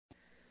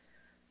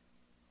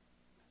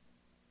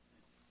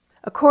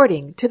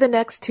According to the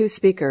next two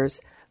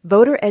speakers,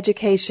 voter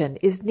education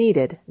is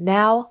needed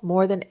now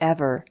more than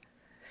ever.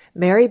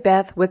 Mary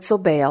Beth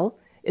Witzel-Bale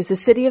is the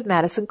City of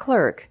Madison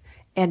clerk,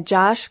 and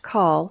Josh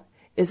Call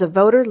is a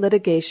voter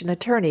litigation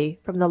attorney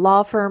from the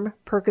law firm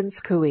Perkins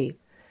Coie.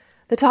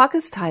 The talk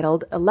is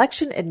titled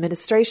Election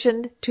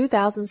Administration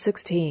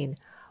 2016.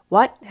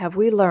 What Have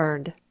We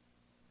Learned?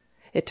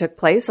 It took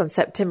place on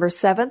September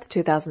 7,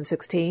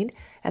 2016,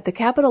 at the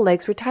Capitol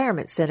Lakes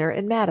Retirement Center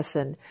in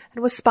Madison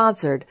and was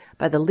sponsored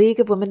by the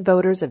League of Women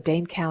Voters of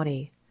Dane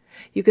County.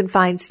 You can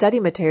find study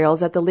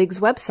materials at the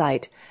League's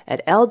website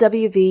at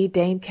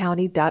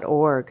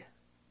lwvdanecounty.org.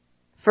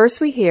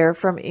 First, we hear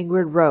from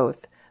Ingrid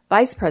Roth,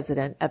 Vice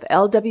President of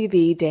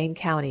LWV Dane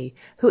County,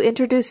 who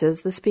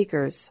introduces the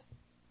speakers.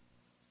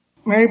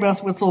 Mary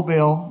Beth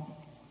Witzel-Bale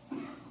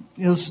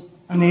is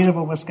a native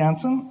of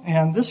Wisconsin,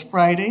 and this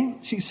Friday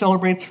she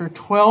celebrates her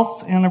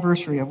 12th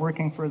anniversary of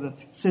working for the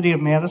City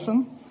of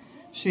Madison.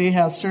 She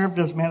has served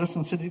as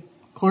Madison City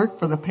Clerk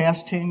for the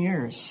past 10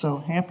 years, so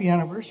happy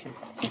anniversary.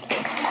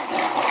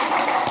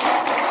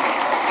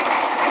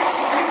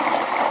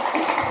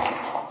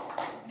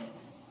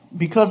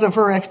 Because of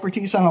her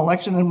expertise on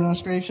election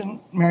administration,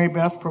 Mary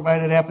Beth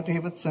provided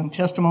affidavits and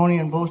testimony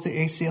in both the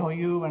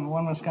ACLU and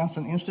One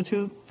Wisconsin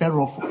Institute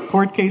federal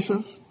court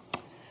cases.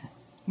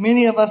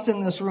 Many of us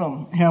in this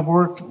room have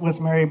worked with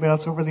Mary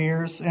Beth over the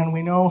years, and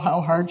we know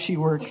how hard she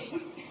works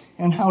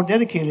and how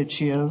dedicated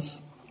she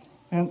is.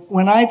 And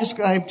when I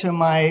describe to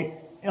my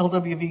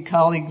LWV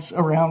colleagues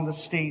around the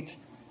state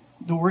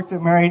the work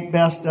that Mary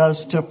Beth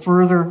does to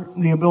further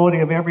the ability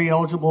of every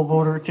eligible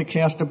voter to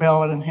cast a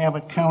ballot and have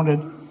it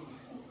counted,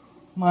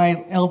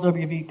 my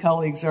LWV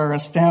colleagues are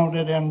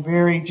astounded and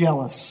very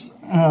jealous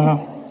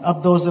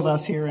of those of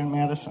us here in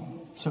Madison.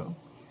 So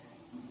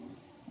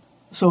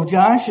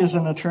Josh is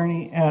an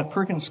attorney at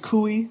Perkins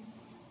Coie,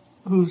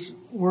 whose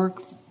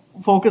work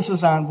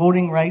focuses on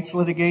voting rights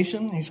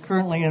litigation. He's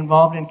currently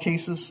involved in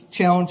cases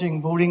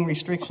challenging voting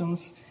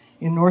restrictions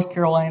in North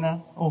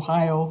Carolina,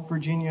 Ohio,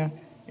 Virginia,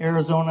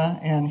 Arizona,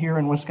 and here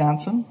in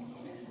Wisconsin.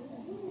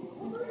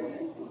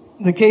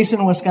 The case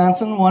in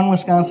Wisconsin, One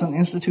Wisconsin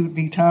Institute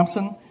v.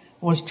 Thompson,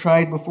 was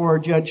tried before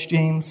Judge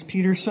James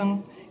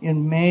Peterson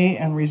in May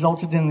and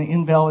resulted in the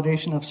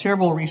invalidation of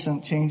several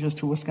recent changes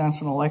to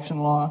Wisconsin election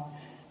law.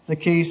 The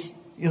case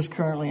is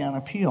currently on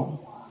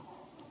appeal.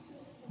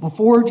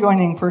 Before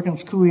joining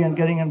Perkins Coie and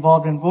getting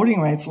involved in voting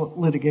rights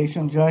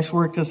litigation, Josh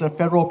worked as a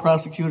federal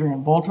prosecutor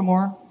in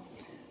Baltimore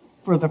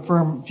for the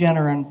firm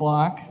Jenner and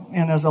Block,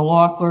 and as a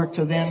law clerk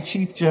to then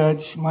Chief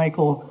Judge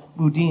Michael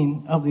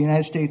Boudin of the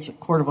United States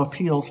Court of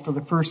Appeals for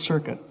the First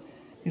Circuit.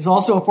 He's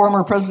also a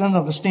former president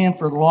of the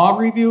Stanford Law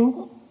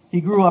Review. He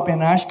grew up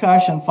in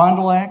Oshkosh and Fond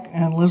du Lac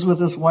and lives with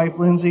his wife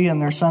Lindsay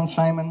and their son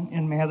Simon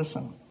in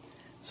Madison.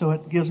 So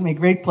it gives me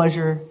great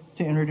pleasure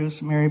to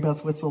introduce Mary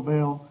Beth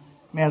Witzel-Bale,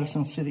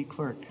 Madison City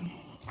Clerk.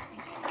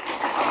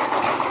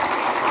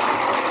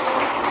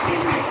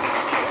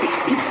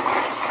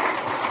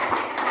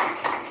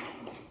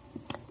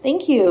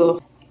 Thank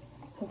you.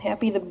 I'm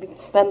happy to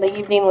spend the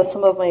evening with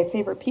some of my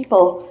favorite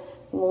people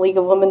in the League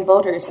of Women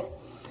Voters.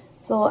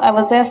 So I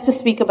was asked to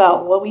speak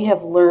about what we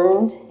have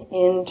learned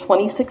in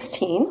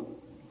 2016.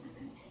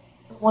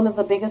 One of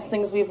the biggest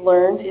things we've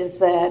learned is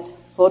that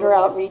voter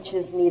outreach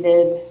is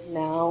needed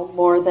now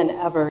more than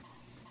ever.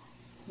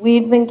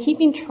 We've been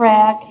keeping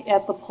track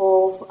at the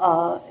polls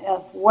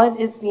of what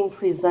is being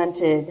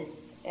presented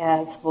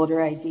as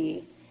voter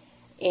ID.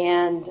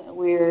 And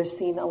we're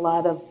seeing a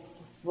lot of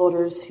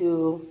voters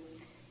who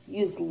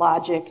use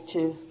logic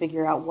to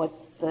figure out what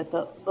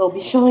they'll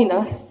be showing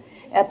us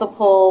at the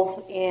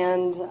polls,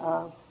 and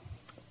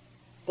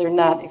they're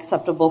not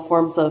acceptable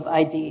forms of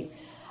ID.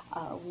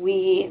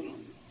 We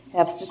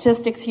have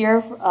statistics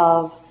here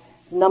of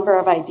number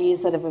of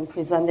IDs that have been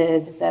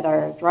presented that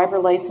are driver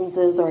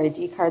licenses or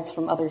ID cards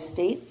from other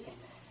states.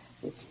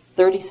 It's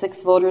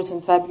 36 voters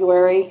in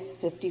February,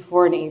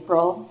 54 in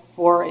April,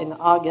 4 in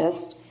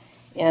August,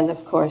 and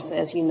of course,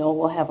 as you know,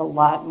 we'll have a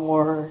lot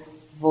more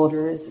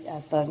voters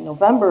at the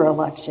November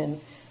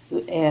election,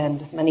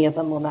 and many of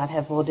them will not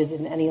have voted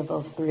in any of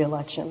those 3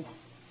 elections.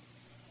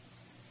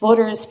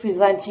 Voters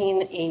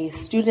presenting a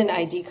student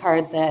ID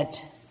card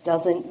that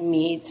doesn't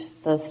meet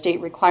the state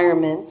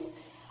requirements.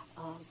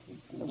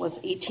 There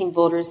was 18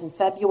 voters in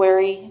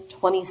February,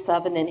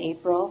 27 in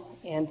April,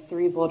 and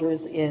 3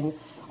 voters in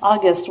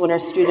August when our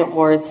student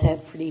wards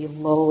had pretty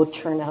low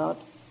turnout.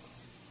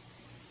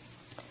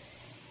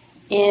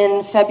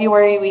 In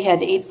February, we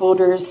had 8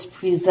 voters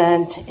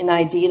present an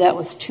ID that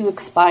was too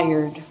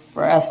expired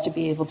for us to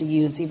be able to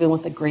use, even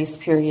with the grace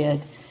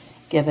period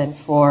given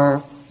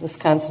for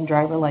Wisconsin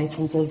driver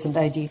licenses and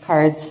ID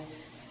cards.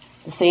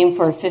 The same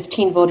for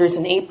 15 voters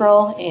in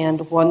April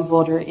and 1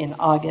 voter in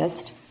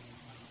August.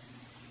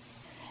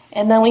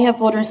 And then we have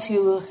voters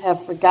who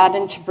have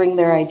forgotten to bring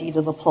their ID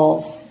to the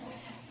polls.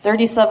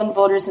 37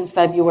 voters in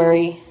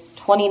February,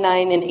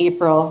 29 in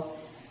April,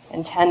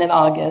 and 10 in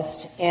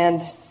August.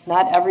 And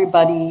not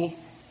everybody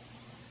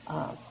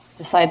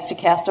decides to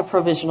cast a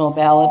provisional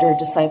ballot or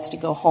decides to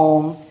go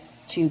home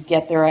to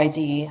get their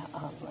ID.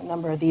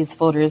 number of these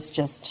voters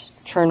just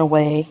turn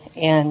away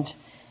and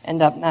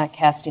end up not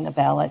casting a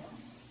ballot.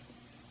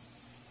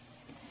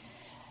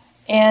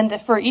 And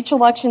for each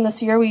election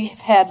this year, we've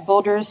had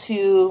voters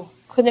who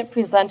couldn't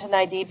present an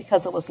ID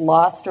because it was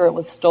lost or it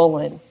was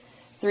stolen.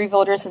 3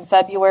 voters in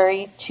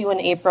February, 2 in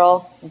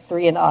April, and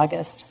 3 in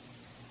August.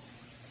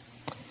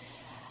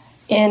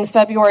 In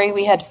February,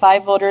 we had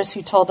 5 voters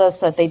who told us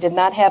that they did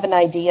not have an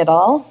ID at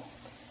all.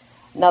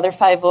 Another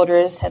 5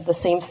 voters had the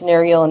same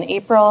scenario in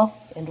April,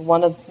 and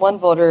one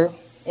voter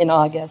in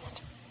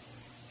August.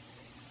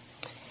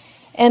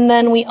 And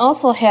then we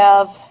also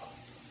have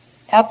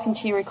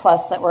absentee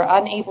requests that we're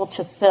unable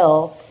to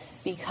fill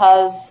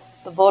because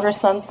the voter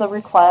sends the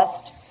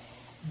request,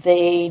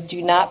 they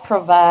do not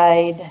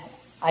provide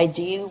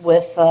ID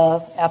with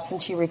the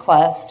absentee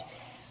request.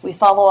 We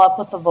follow up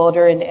with the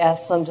voter and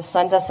ask them to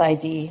send us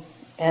ID,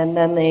 and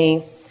then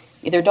they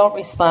either don't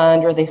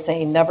respond or they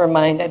say, never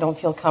mind, I don't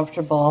feel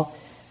comfortable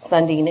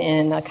sending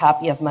in a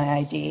copy of my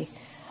ID.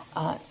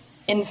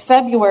 In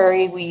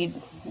February, we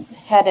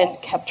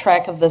hadn't kept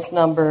track of this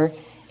number,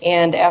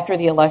 and after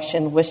the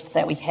election, wished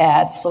that we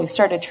had. So we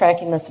started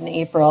tracking this in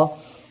April.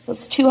 It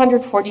was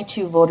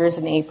 242 voters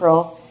in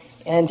April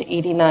and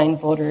 89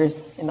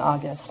 voters in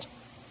August.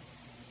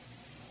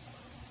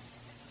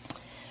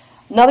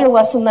 Another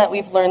lesson that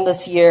we've learned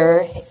this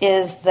year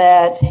is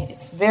that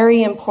it's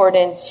very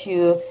important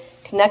to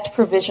connect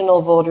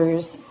provisional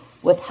voters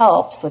with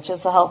help, such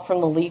as the help from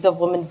the League of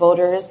Women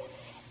Voters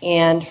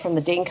and from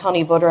the Dane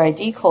County Voter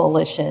ID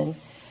Coalition,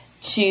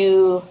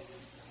 to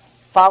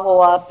follow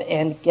up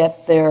and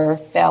get their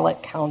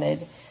ballot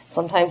counted.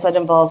 Sometimes that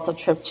involves a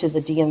trip to the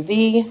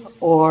DMV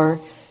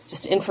or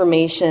just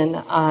information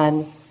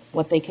on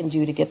what they can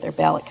do to get their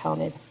ballot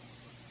counted.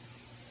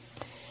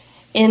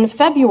 In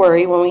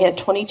February, when we had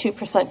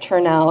 22%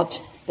 turnout,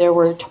 there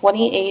were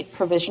 28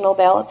 provisional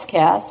ballots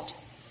cast.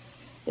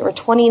 There were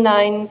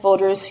 29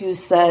 voters who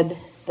said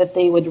that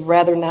they would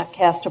rather not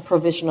cast a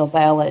provisional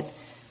ballot.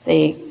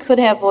 They could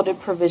have voted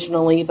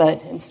provisionally,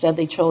 but instead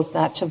they chose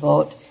not to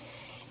vote.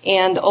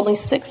 And only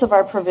 6 of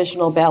our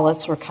provisional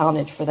ballots were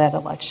counted for that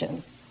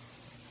election.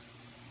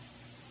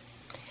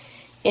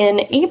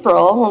 In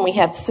April, when we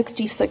had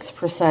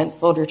 66%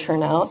 voter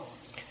turnout,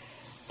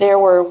 there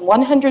were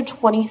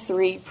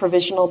 123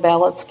 provisional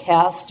ballots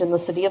cast in the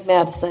city of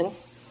Madison.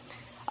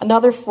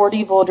 Another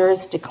 40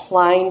 voters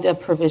declined a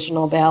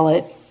provisional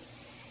ballot,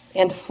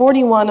 and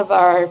 41 of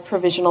our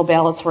provisional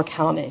ballots were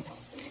counted.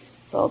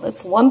 So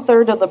that's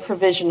 1/3 of the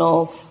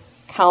provisionals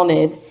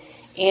counted,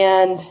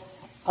 and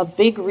a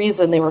big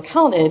reason they were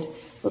counted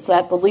was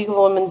that the League of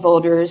Women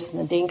Voters and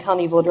the Dane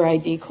County Voter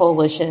ID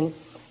Coalition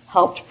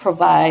helped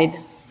provide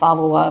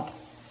follow-up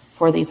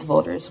for these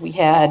voters. We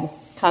had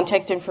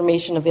contact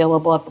information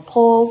available at the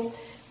polls.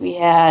 We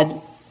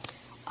had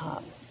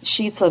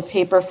sheets of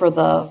paper for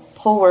the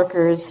poll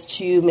workers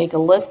to make a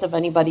list of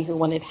anybody who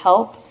wanted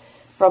help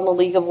from the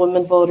League of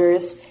Women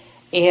Voters,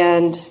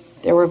 and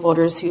there were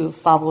voters who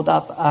followed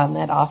up on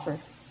that offer.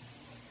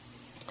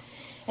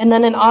 And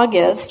then in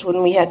August,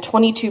 when we had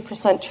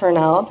 22%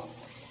 turnout,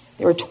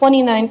 there were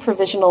 29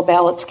 provisional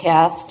ballots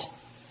cast.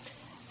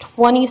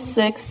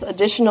 26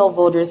 additional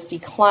voters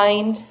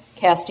declined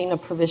casting a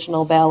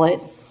provisional ballot,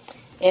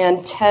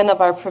 and 10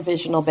 of our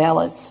provisional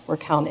ballots were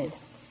counted.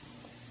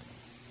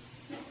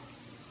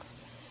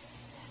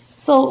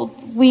 So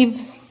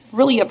we've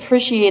really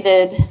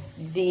appreciated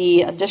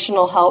the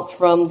additional help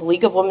from the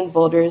League of Women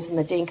Voters and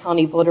the Dane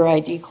County Voter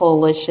ID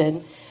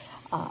Coalition.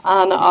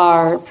 On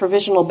our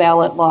provisional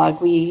ballot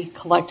log, we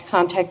collect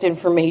contact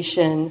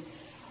information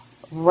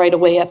right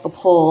away at the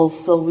polls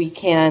so we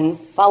can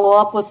follow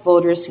up with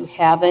voters who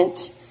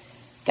haven't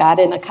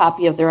gotten a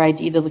copy of their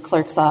ID to the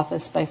clerk's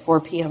office by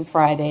 4 p.m.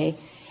 Friday.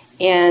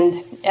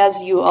 And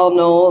as you all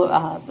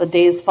know, the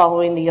days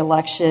following the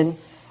election,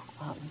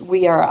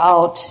 we are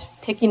out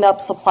picking up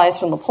supplies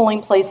from the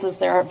polling places.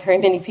 There aren't very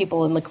many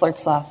people in the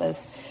clerk's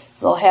office.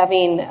 So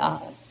having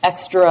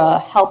extra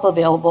help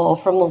available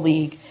from the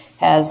League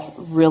has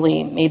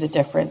really made a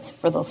difference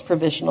for those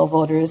provisional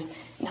voters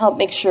and help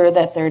make sure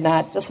that they're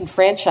not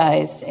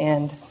disenfranchised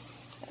and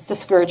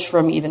discouraged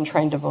from even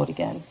trying to vote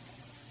again.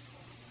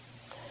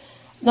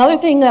 Another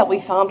thing that we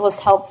found was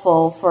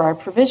helpful for our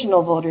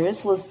provisional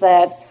voters was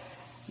that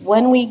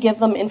when we give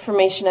them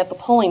information at the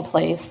polling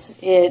place,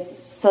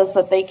 it says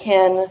that they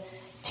can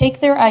take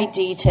their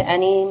ID to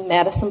any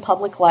Madison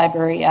Public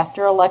Library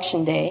after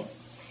Election Day,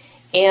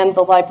 and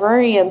the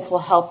librarians will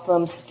help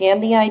them scan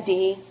the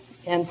ID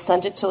and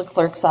send it to the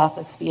clerk's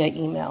office via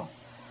email.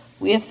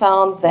 We have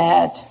found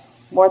that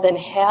more than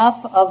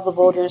half of the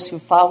voters who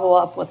follow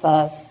up with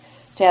us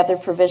to have their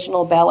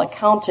provisional ballot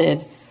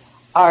counted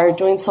are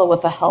doing so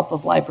with the help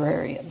of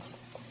librarians.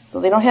 So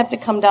they don't have to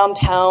come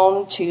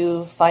downtown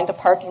to find a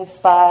parking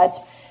spot.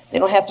 They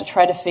don't have to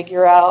try to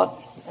figure out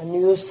a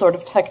new sort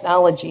of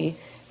technology.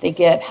 They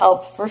get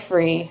help for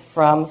free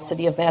from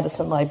City of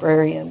Madison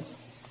librarians.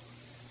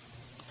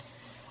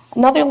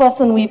 Another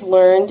lesson we've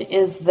learned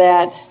is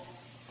that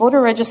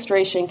voter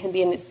registration can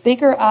be a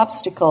bigger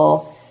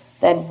obstacle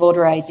than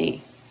voter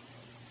ID.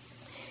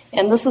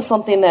 And this is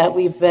something that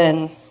we've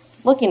been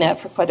looking at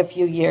for quite a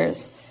few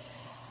years.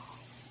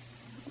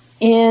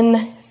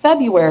 In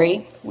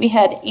February, we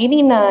had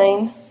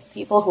 89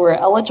 people who were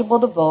eligible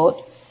to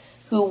vote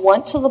who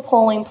went to the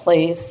polling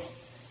place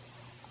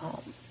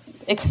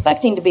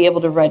expecting to be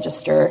able to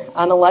register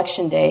on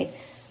Election Day,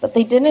 but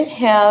they didn't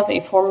have a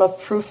form of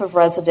proof of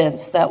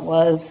residence that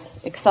was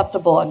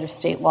acceptable under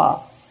state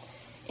law.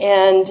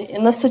 And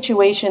in this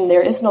situation,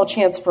 there is no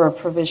chance for a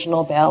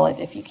provisional ballot.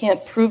 If you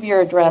can't prove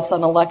your address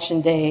on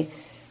Election Day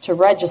to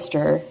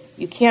register,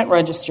 you can't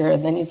register,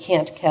 and then you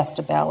can't cast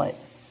a ballot.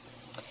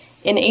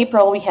 In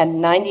April, we had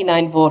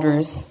 99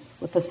 voters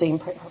with the same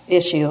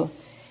issue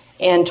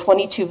and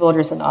 22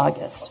 voters in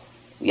August.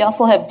 We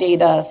also have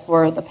data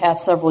for the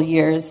past several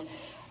years.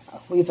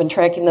 We've been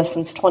tracking this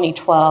since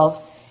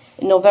 2012.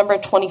 In November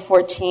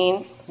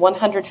 2014,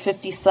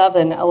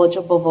 157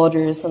 eligible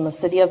voters in the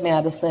city of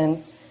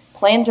Madison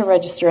planned to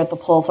register at the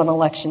polls on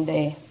Election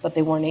Day, but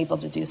they weren't able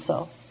to do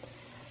so.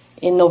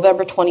 In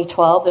November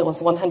 2012, it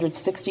was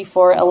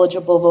 164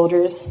 eligible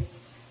voters.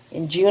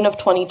 In June of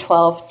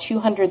 2012,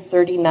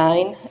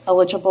 239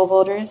 eligible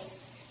voters.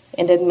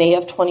 And in May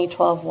of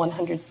 2012,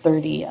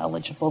 130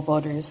 eligible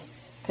voters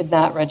could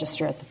not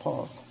register at the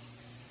polls.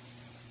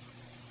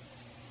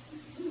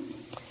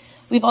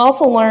 We've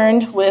also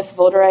learned with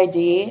voter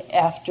ID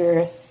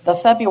after the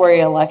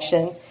February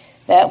election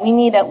that we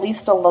need at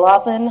least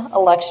 11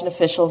 election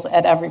officials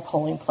at every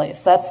polling place.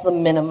 That's the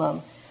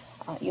minimum.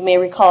 You may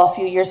recall a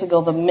few years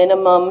ago the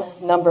minimum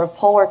number of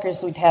poll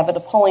workers we'd have at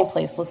a polling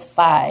place was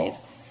 5.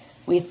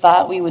 We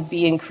thought we would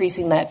be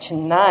increasing that to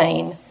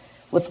 9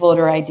 with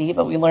voter ID,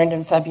 but we learned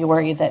in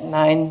February that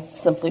 9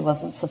 simply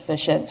wasn't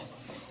sufficient.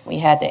 We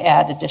had to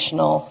add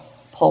additional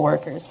poll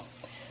workers.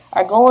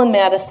 Our goal in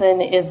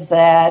Madison is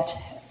that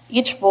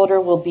each voter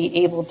will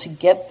be able to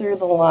get through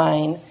the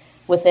line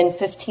within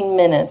 15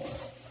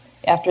 minutes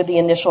after the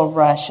initial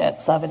rush at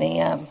 7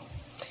 a.m.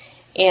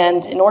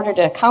 And in order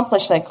to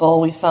accomplish that goal,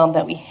 we found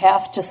that we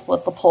have to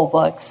split the poll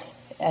books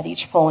at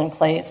each polling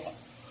place.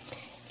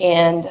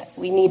 And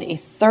we need a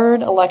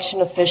third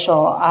election official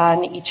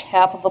on each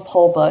half of the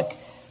poll book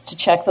to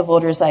check the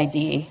voter's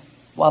ID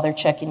while they're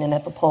checking in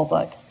at the poll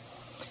book.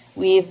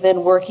 We've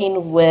been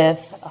working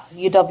with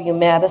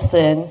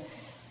UW-Madison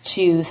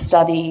to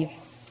study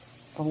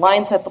the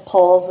lines at the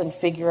polls and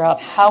figure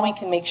out how we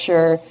can make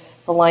sure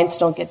the lines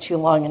don't get too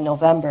long in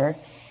November.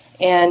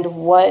 And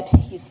what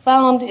he's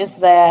found is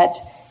that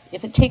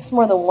if it takes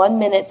more than 1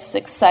 minute,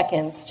 6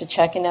 seconds to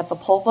check in at the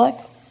poll book,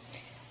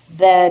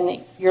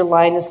 then your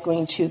line is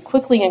going to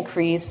quickly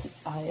increase.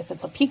 If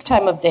it's a peak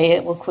time of day,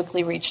 it will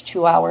quickly reach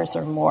 2 hours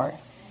or more.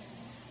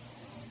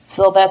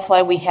 So that's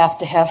why we have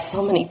to have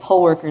so many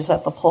poll workers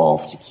at the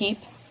polls to keep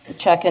the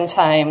check-in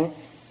time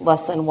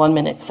less than 1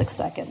 minute, 6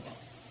 seconds.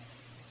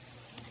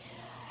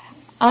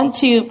 On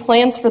to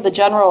plans for the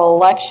general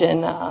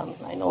election.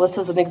 I know this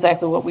isn't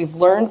exactly what we've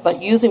learned,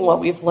 but using what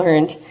we've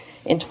learned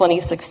in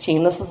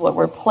 2016, this is what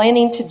we're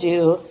planning to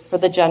do for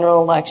the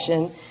general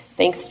election,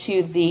 thanks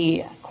to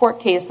the court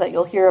case that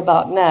you'll hear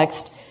about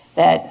next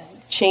that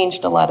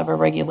changed a lot of our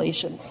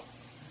regulations.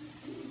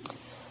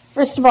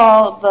 First of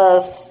all,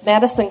 the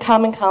Madison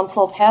Common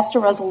Council passed a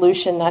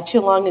resolution not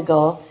too long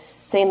ago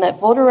saying that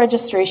voter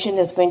registration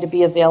is going to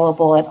be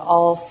available at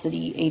all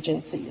city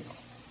agencies.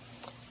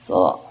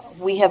 So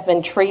we have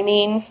been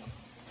training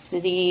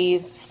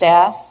city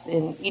staff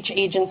in each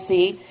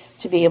agency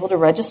to be able to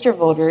register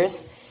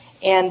voters.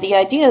 And the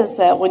idea is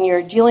that when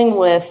you're dealing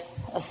with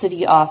a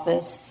city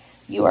office,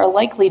 you are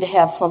likely to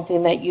have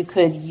something that you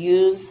could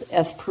use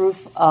as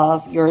proof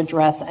of your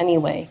address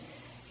anyway.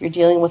 You're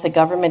dealing with a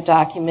government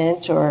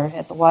document or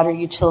at the water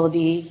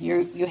utility,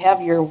 you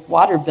have your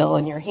water bill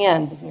in your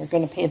hand and you're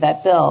going to pay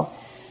that bill.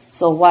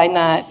 So why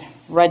not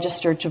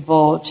register to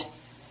vote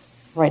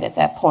right at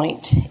that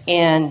point?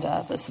 And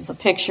this is a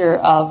picture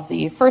of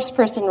the first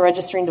person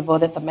registering to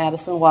vote at the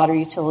Madison Water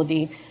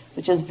Utility,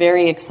 which is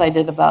very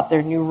excited about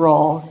their new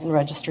role in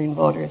registering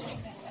voters.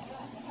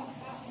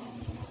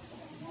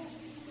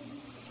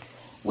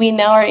 We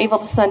now are able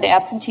to send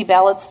absentee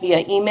ballots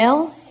via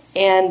email,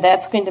 and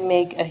that's going to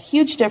make a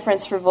huge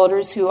difference for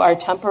voters who are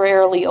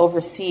temporarily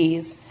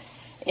overseas.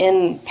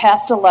 In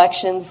past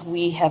elections,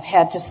 we have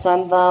had to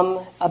send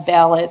them a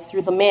ballot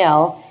through the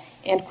mail,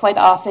 and quite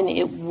often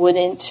it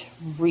wouldn't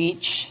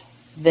reach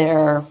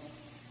their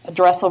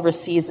address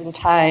overseas in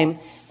time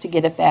to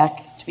get it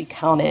back to be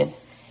counted.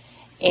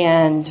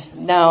 And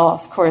now,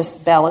 of course,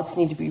 ballots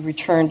need to be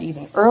returned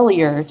even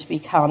earlier to be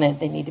counted.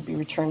 They need to be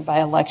returned by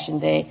Election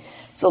Day.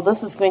 So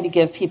this is going to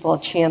give people a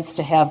chance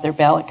to have their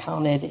ballot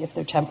counted if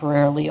they're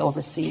temporarily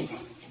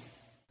overseas.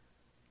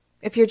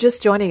 If you're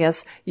just joining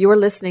us, you're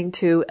listening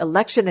to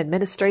Election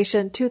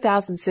Administration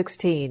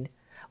 2016.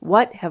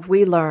 What have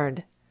we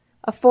learned?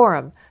 A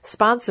forum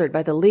sponsored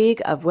by the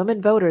League of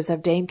Women Voters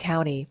of Dane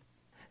County.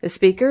 The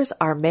speakers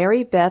are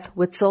Mary Beth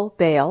Witzel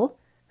Bale,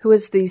 who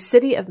is the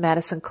City of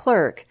Madison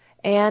clerk,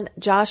 and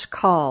Josh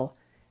Call,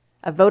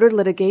 a voter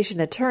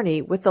litigation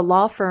attorney with the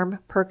law firm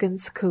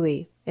Perkins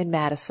Coie in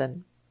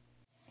Madison.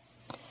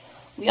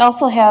 We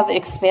also have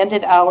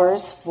expanded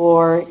hours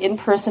for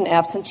in-person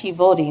absentee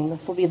voting.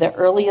 This will be the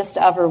earliest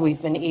ever we've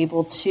been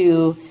able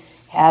to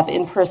have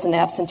in-person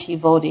absentee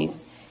voting.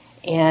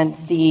 And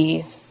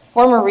the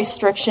former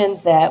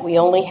restriction that we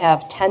only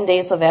have 10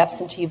 days of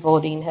absentee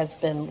voting has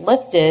been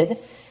lifted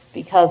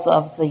because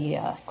of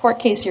the court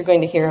case you're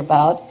going to hear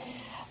about.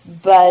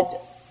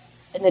 But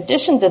in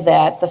addition to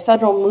that, the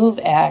Federal MOVE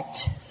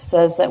Act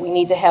says that we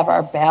need to have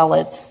our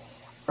ballots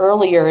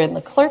earlier in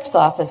the clerk's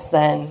office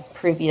than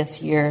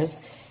previous years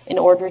in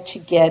order to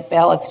get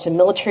ballots to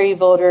military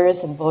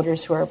voters and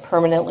voters who are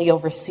permanently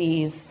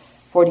overseas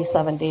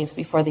 47 days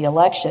before the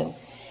election.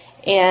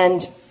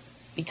 And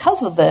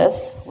because of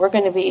this, we're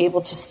going to be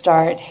able to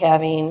start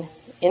having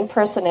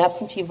in-person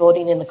absentee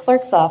voting in the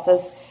clerk's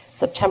office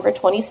September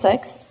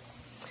 26th.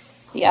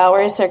 The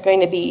hours are going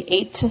to be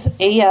 8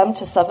 a.m.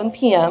 to 7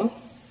 p.m.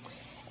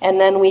 And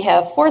then we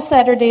have 4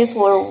 Saturdays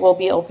where we'll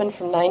be open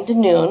from 9 to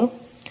noon.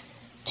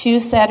 2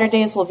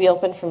 Saturdays will be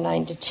open from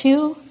 9 to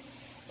 2.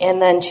 And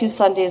then 2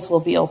 Sundays will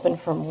be open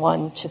from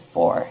 1 to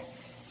 4.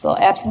 So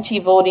absentee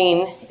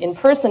voting in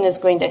person is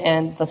going to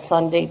end the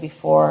Sunday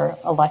before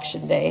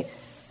Election Day.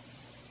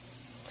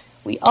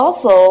 We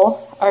also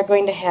are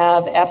going to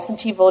have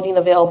absentee voting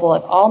available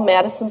at all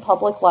Madison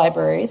public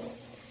libraries.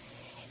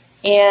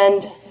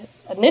 And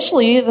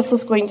initially, this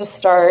is going to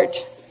start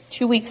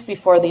 2 weeks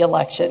before the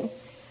election.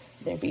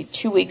 There'd be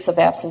 2 weeks of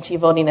absentee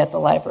voting at the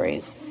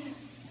libraries.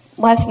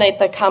 Last night,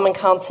 the Common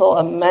Council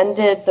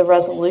amended the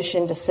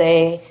resolution to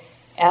say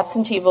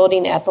absentee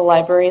voting at the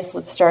libraries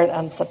would start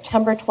on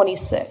September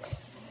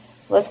 26th.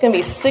 So that's going to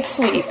be 6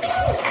 weeks.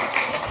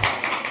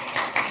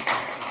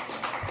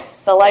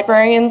 The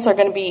librarians are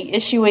going to be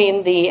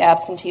issuing the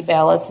absentee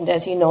ballots, and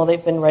as you know,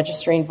 they've been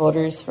registering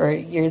voters for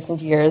years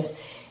and years,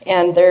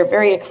 and they're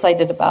very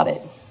excited about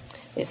it.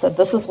 They said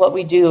this is what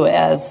we do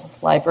as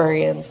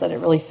librarians, and it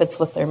really fits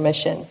with their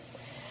mission.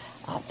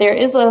 There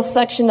is a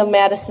section of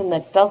Madison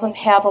that doesn't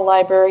have a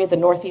library, the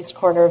northeast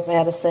corner of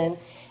Madison,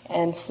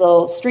 and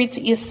so Streets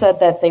East said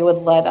that they would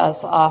let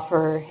us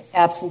offer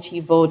absentee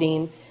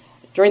voting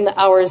during the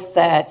hours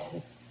that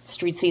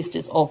Streets East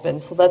is open.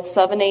 So that's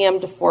 7 a.m.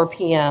 to 4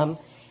 p.m.,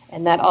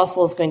 and that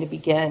also is going to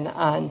begin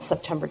on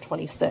September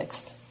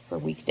 26th for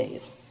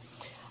weekdays.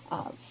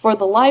 For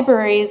the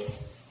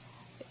libraries,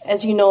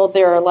 as you know,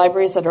 there are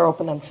libraries that are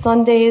open on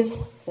Sundays.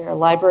 There are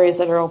libraries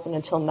that are open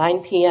until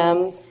 9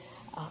 p.m.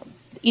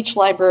 Each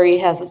library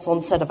has its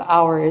own set of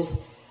hours,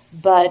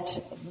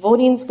 but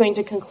voting is going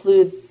to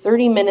conclude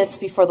 30 minutes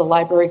before the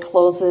library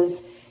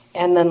closes,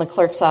 and then the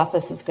clerk's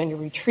office is going to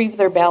retrieve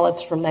their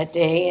ballots from that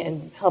day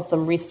and help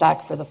them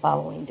restock for the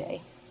following day.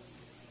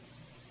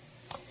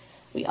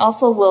 We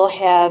also will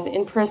have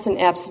in-person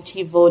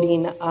absentee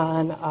voting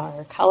on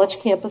our college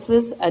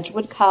campuses.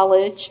 Edgewood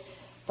College,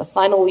 the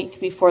final week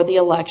before the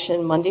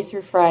election, Monday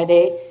through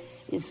Friday,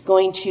 is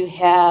going to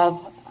have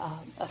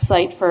a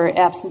site for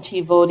absentee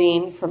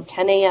voting from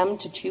 10 a.m.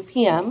 to 2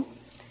 p.m.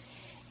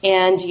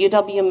 And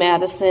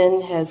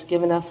UW-Madison has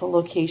given us a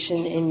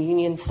location in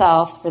Union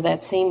South for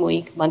that same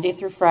week, Monday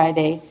through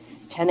Friday,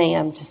 10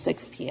 a.m. to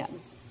 6 p.m.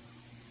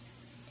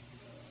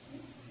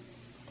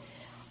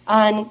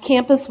 On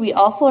campus, we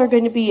also are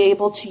going to be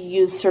able to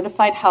use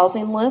certified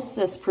housing lists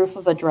as proof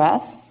of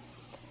address.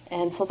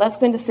 And so that's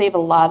going to save a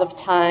lot of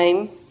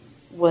time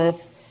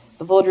with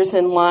the voters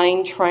in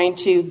line trying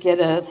to get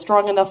a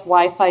strong enough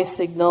Wi-Fi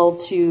signal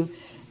to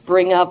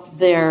bring up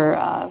their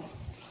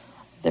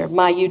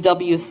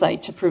MyUW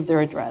site to prove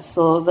their address.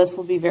 So this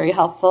will be very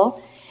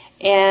helpful.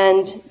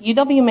 And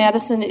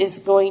UW-Madison is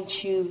going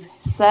to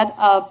set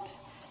up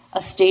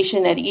a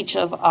station at each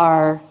of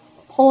our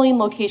polling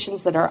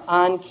locations that are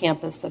on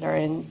campus, that are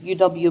in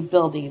UW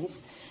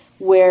buildings,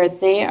 where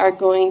they are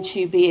going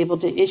to be able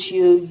to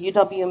issue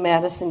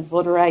UW-Madison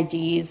voter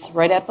IDs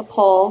right at the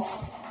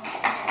polls.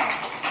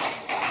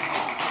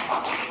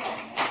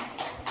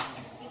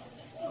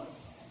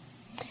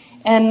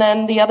 And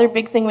then the other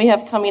big thing we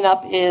have coming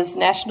up is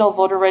National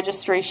Voter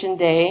Registration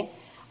Day.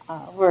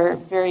 We're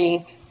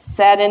very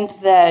saddened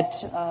that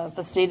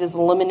the state is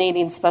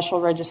eliminating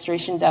special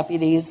registration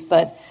deputies,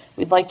 but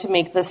we'd like to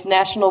make this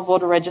National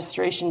Voter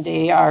Registration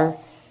Day our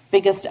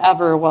biggest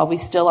ever while we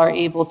still are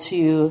able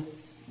to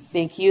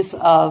make use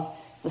of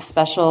the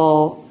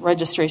special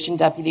registration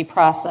deputy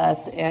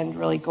process and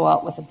really go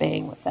out with a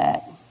bang with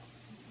that.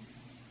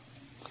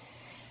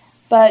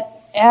 But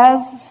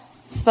as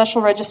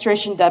special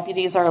registration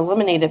deputies are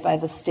eliminated by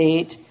the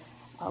state,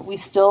 we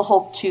still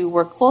hope to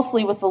work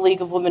closely with the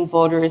League of Women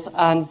Voters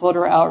on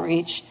voter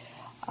outreach.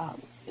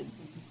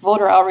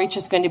 Voter outreach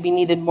is going to be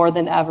needed more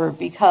than ever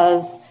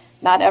because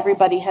not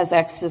everybody has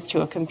access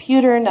to a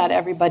computer, not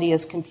everybody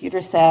is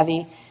computer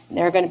savvy, and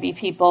there are going to be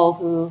people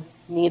who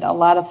need a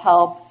lot of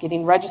help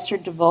getting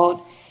registered to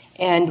vote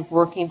and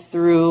working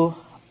through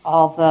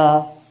all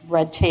the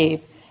red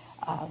tape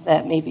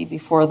that may be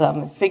before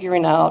them and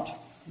figuring out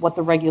what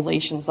the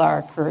regulations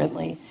are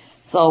currently.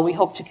 So we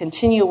hope to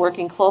continue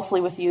working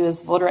closely with you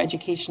as voter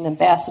education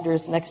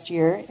ambassadors next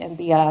year and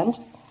beyond.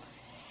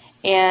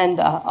 and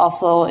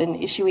also in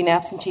issuing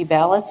absentee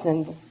ballots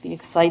and the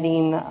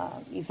exciting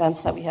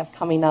events that we have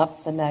coming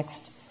up the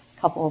next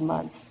couple of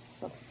months.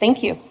 So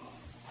thank you.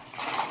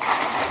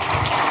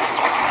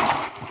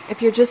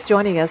 If you're just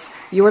joining us,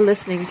 you are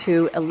listening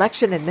to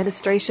Election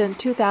Administration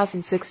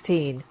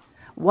 2016.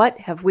 What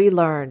have we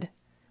learned?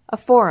 A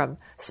forum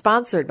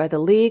sponsored by the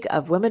League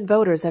of Women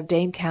Voters of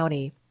Dane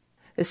County.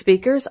 The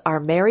speakers are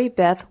Mary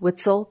Beth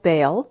Witzel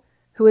Bale,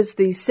 who is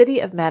the City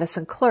of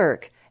Madison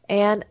clerk,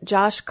 and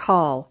Josh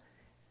Call,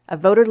 a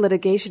voter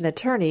litigation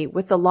attorney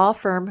with the law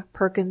firm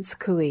Perkins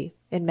Coie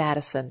in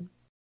Madison.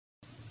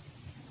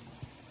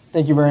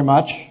 Thank you very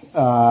much.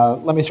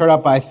 Let me start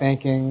out by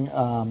thanking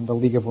the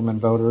League of Women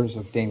Voters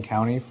of Dane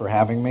County for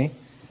having me.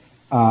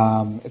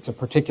 It's a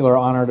particular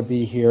honor to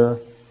be here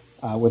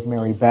with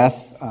Mary Beth.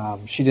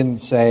 She didn't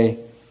say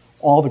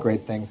all the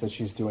great things that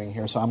she's doing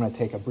here, so I'm going to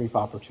take a brief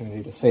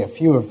opportunity to say a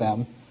few of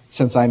them,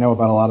 since I know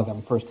about a lot of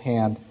them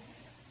firsthand.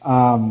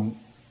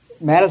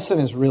 Madison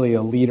is really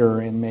a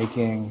leader in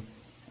making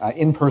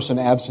in-person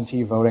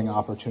absentee voting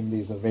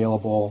opportunities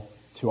available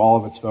to all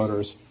of its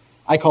voters.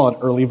 I call it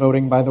early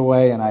voting, by the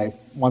way, and I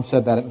once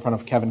said that in front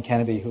of Kevin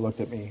Kennedy, who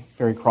looked at me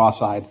very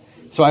cross-eyed.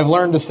 So I've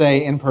learned to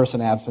say in-person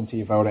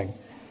absentee voting.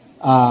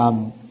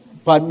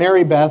 But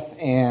Mary Beth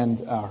and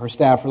her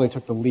staff really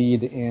took the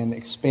lead in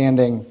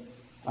expanding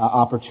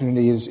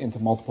opportunities into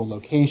multiple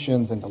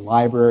locations, into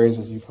libraries,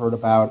 as you've heard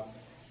about,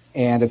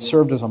 and it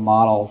served as a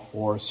model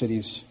for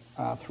cities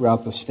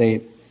throughout the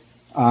state.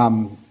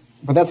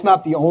 But that's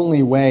not the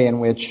only way in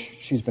which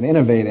she's been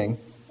innovating.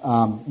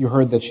 You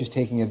heard that she's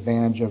taking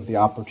advantage of the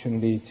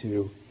opportunity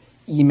to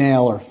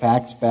email or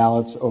fax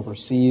ballots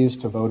overseas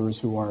to voters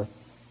who are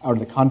out of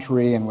the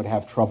country and would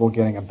have trouble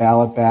getting a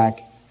ballot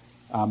back.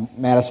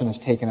 Madison has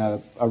taken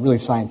a really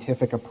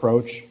scientific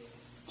approach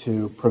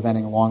to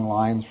preventing long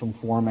lines from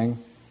forming,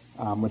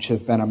 which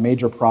have been a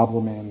major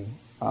problem in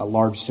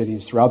large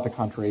cities throughout the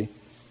country,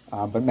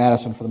 but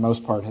Madison, for the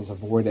most part, has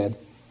avoided.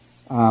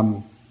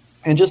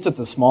 And just at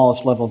the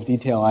smallest level of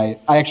detail, I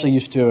actually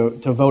used to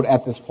vote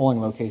at this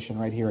polling location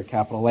right here at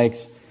Capitol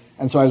Lakes.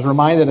 And so I was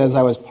reminded as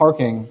I was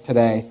parking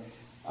today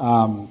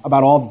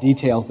about all the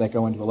details that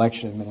go into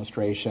election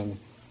administration,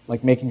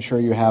 like making sure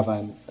you have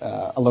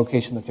a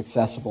location that's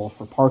accessible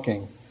for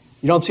parking.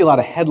 You don't see a lot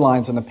of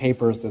headlines in the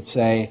papers that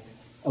say,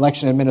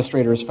 election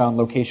administrators found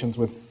locations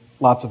with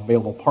lots of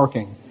available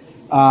parking.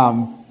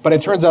 But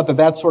it turns out that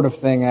that sort of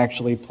thing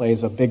actually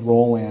plays a big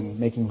role in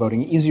making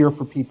voting easier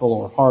for people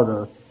or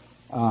harder.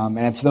 And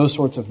it's those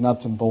sorts of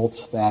nuts and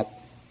bolts that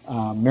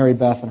Mary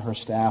Beth and her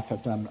staff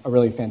have done a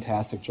really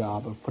fantastic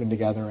job of putting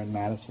together in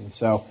Madison.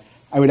 So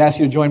I would ask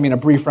you to join me in a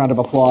brief round of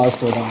applause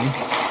for them.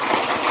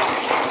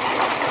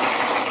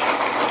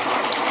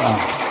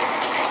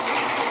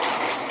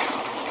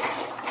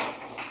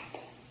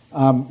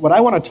 What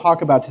I want to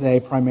talk about today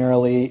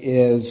primarily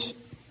is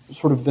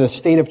sort of the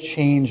state of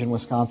change in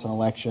Wisconsin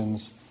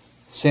elections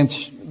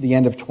since the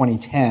end of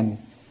 2010.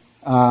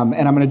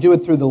 And I'm going to do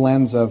it through the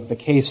lens of the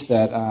case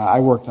that I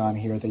worked on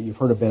here that you've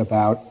heard a bit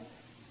about.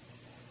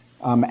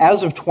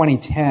 As of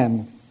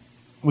 2010,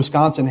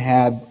 Wisconsin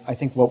had, I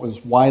think, what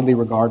was widely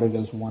regarded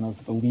as one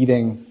of the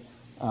leading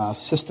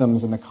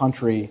systems in the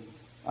country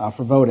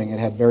for voting. It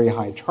had very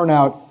high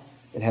turnout.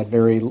 It had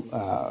very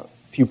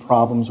few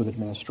problems with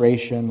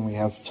administration. We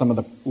have some of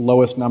the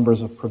lowest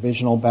numbers of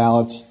provisional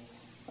ballots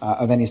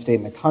of any state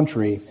in the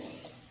country.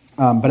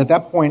 But at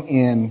that point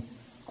in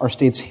our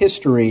state's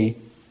history,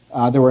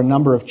 there were a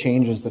number of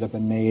changes that have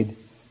been made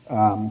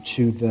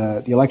to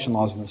the election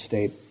laws in the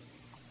state.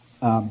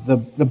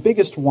 The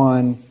biggest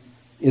one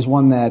is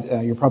one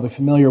that you're probably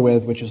familiar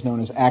with, which is known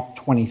as Act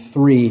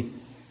 23.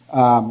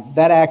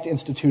 That act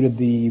instituted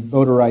the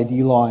voter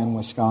ID law in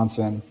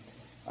Wisconsin,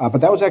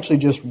 but that was actually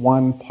just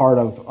one part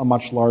of a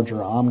much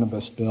larger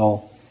omnibus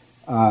bill.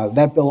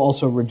 That bill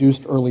also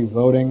reduced early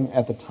voting.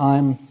 At the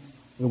time,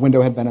 the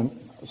window had been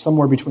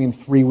somewhere between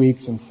 3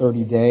 weeks and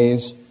 30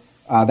 days.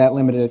 That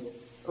limited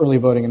early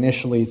voting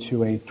initially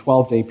to a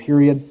 12-day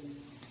period.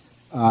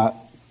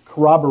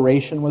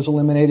 Corroboration was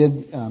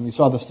eliminated. You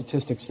saw the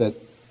statistics that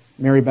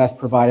Mary Beth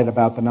provided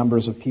about the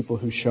numbers of people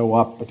who show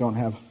up but don't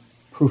have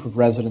proof of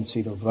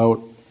residency to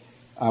vote.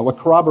 What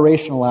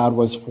corroboration allowed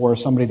was for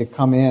somebody to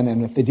come in,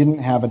 and if they didn't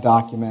have a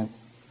document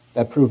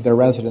that proved their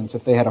residence,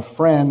 if they had a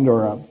friend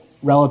or a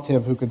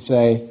relative who could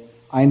say,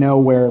 I know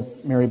where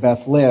Mary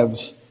Beth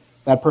lives,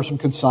 that person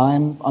could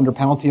sign under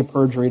penalty of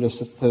perjury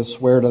to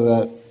swear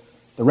to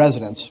the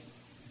residence.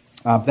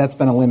 That's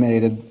been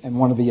eliminated, and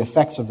one of the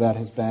effects of that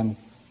has been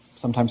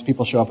sometimes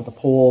people show up at the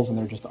polls and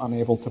they're just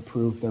unable to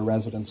prove their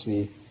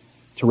residency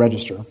to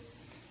register.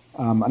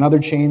 Another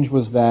change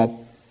was that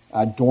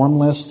dorm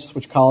lists,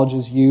 which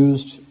colleges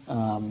used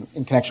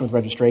in connection with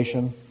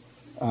registration,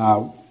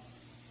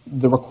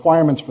 the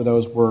requirements for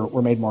those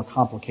were made more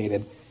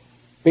complicated.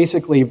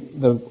 Basically,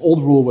 the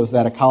old rule was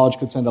that a college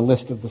could send a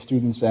list of the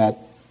students at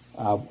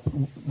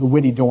the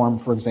Whitty dorm,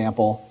 for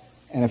example,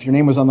 and if your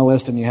name was on the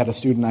list and you had a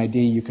student ID,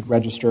 you could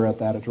register at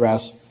that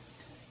address.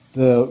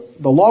 The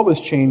law was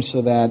changed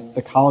so that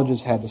the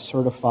colleges had to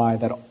certify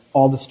that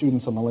all the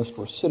students on the list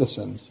were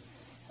citizens.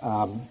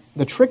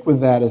 The trick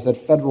with that is that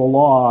federal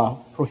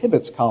law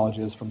prohibits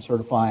colleges from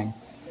certifying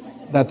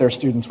that their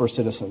students were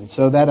citizens.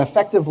 So that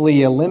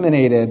effectively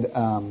eliminated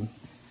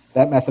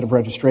that method of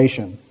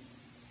registration.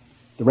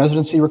 The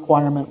residency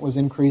requirement was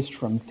increased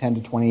from 10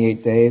 to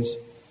 28 days.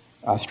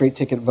 Straight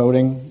ticket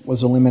voting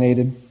was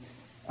eliminated.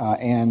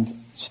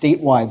 And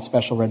statewide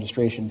special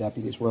registration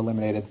deputies were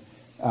eliminated.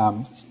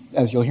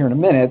 As you'll hear in a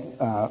minute,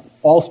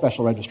 all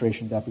special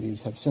registration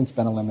deputies have since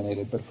been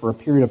eliminated. But for a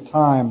period of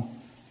time,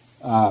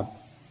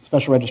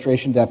 special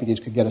registration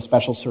deputies could get a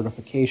special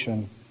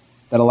certification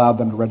that allowed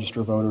them to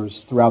register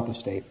voters throughout the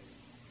state.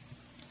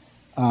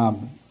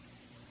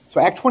 So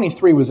Act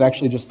 23 was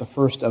actually just the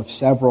first of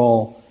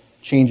several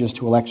changes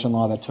to election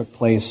law that took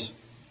place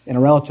in a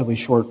relatively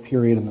short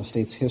period in the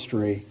state's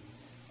history.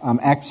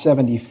 Act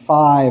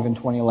 75 in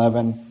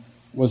 2011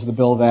 was the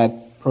bill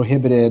that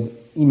prohibited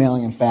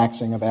emailing and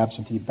faxing of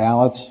absentee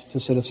ballots to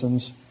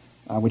citizens,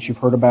 which you've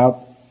heard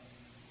about.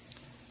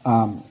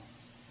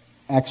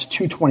 Acts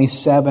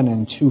 227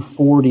 and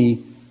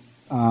 240.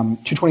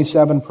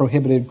 227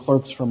 prohibited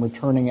clerks from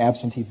returning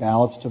absentee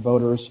ballots to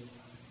voters,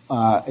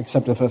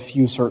 except if a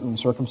few certain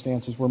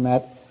circumstances were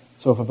met.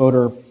 So if a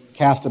voter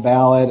cast a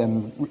ballot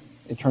and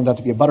it turned out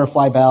to be a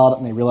butterfly ballot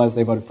and they realized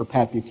they voted for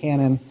Pat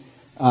Buchanan,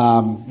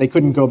 they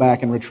couldn't go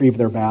back and retrieve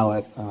their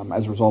ballot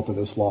as a result of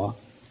this law.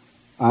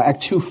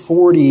 Act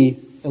 240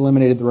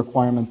 eliminated the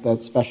requirement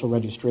that special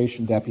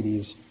registration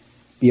deputies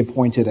be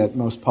appointed at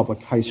most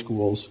public high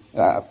schools,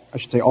 I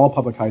should say all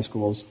public high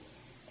schools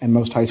and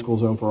most high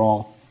schools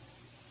overall.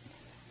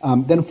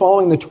 Then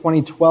following the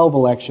 2012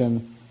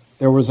 election,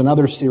 there was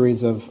another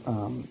series of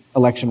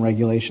election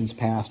regulations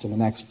passed in the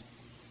next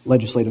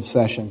legislative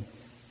session.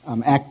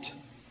 Act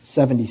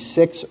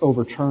 76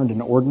 overturned an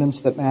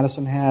ordinance that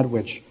Madison had,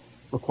 which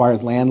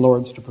required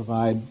landlords to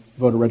provide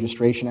voter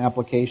registration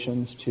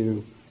applications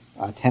to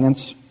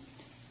tenants.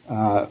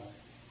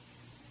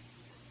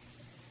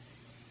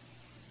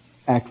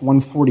 Act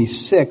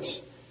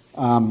 146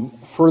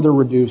 further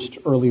reduced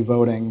early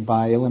voting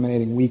by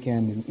eliminating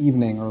weekend and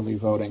evening early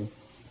voting.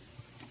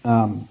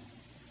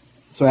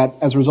 So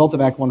as a result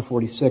of Act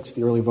 146,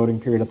 the early voting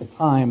period at the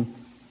time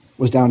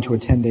was down to a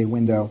 10-day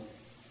window.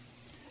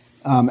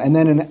 And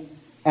then in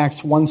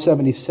Acts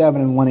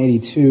 177 and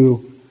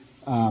 182,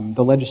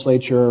 the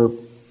legislature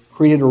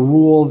created a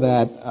rule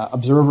that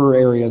observer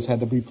areas had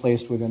to be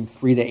placed within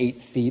 3 to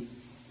 8 feet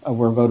of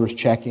where voters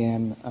check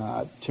in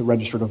to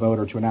register to vote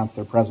or to announce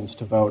their presence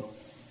to vote.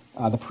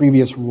 The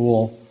previous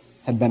rule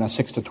had been a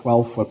 6 to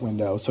 12-foot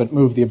window, so it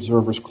moved the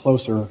observers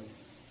closer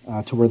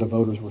to where the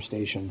voters were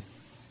stationed.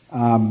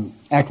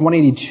 Act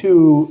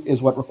 182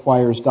 is what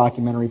requires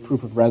documentary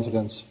proof of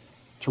residence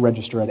to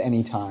register at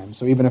any time.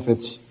 So even if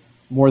it's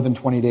more than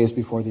 20 days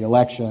before the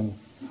election,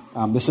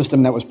 the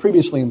system that was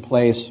previously in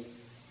place,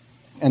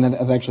 and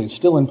is actually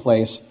still in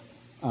place,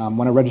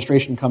 when a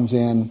registration comes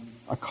in,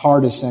 a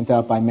card is sent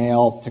out by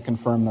mail to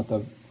confirm that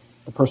the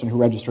person who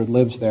registered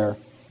lives there.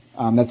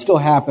 That still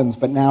happens,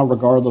 but now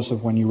regardless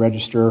of when you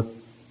register,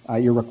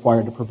 you're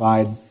required to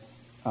provide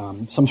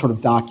some sort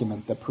of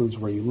document that proves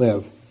where you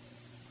live.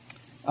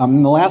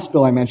 And the last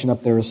bill I mentioned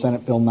up there is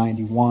Senate Bill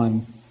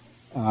 91.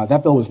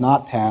 That bill was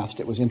not passed.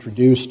 It was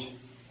introduced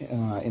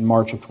in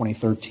March of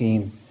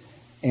 2013.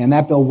 And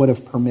that bill would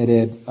have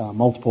permitted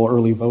multiple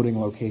early voting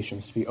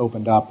locations to be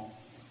opened up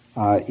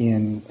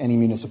in any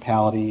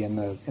municipality in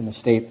the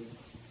state.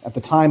 At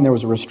the time, there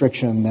was a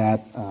restriction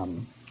that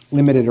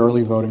limited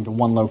early voting to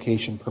one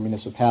location per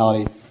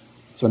municipality.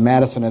 So in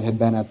Madison, it had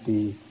been at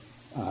the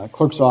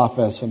clerk's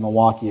office. In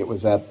Milwaukee, it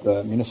was at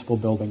the municipal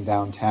building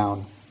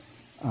downtown.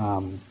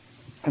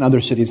 And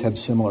other cities had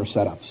similar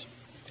setups.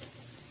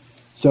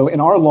 So in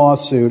our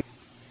lawsuit,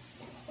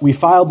 we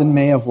filed in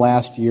May of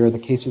last year. The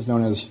case is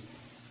known as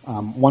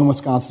One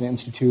Wisconsin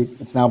Institute.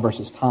 It's now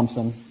versus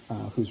Thompson,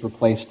 who's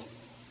replaced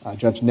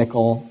Judge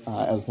Nickel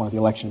as one of the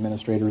election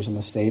administrators in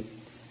the state.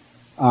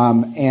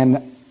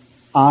 And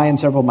I and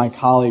several of my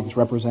colleagues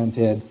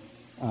represented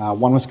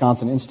One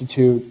Wisconsin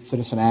Institute,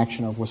 Citizen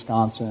Action of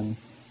Wisconsin,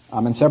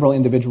 and several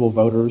individual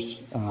voters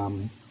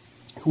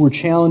who were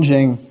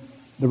challenging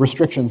the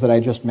restrictions that I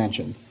just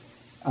mentioned.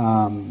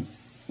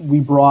 We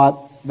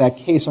brought that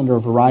case under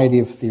a variety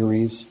of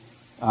theories.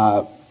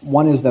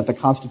 One is that the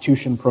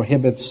Constitution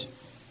prohibits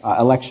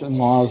election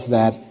laws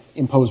that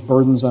impose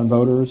burdens on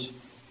voters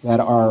that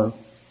are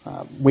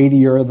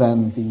weightier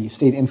than the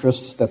state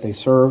interests that they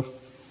serve.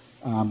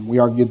 We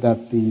argued that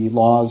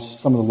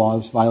some of the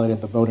laws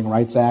violated the Voting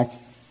Rights Act.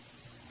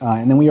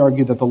 And then we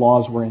argued that the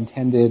laws were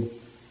intended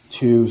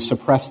to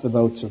suppress the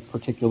votes of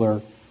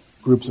particular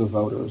groups of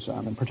voters,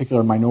 in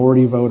particular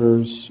minority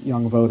voters,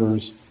 young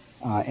voters,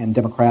 and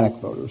Democratic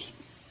voters.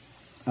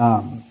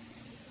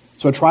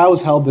 So a trial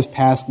was held this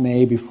past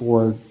May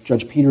before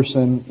Judge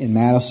Peterson in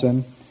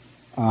Madison.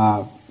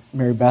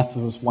 Mary Beth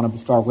was one of the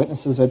star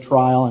witnesses at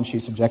trial, and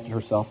she subjected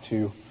herself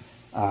to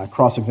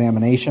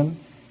cross-examination.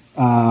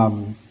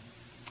 And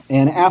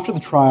after the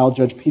trial,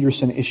 Judge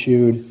Peterson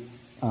issued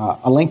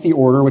a lengthy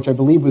order, which I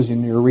believe was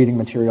in your reading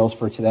materials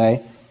for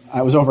today,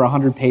 It was over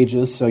 100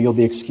 pages, so you'll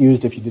be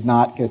excused if you did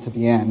not get to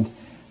the end.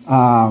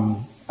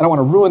 I don't want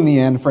to ruin the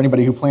end for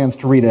anybody who plans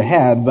to read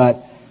ahead,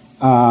 but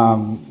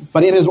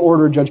in his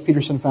order, Judge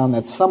Peterson found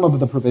that some of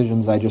the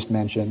provisions I just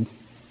mentioned,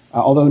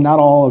 although not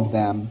all of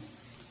them,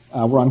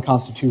 were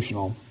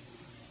unconstitutional.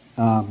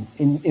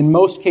 In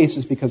most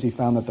cases, because he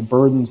found that the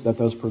burdens that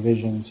those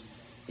provisions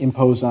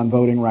imposed on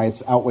voting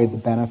rights outweighed the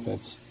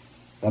benefits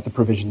that the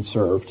provisions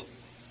served.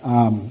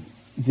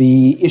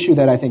 The issue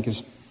that I think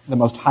is the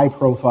most high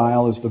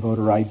profile is the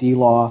voter ID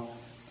law,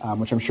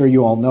 which I'm sure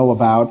you all know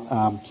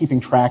about. Keeping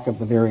track of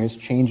the various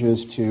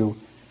changes to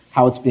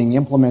how it's being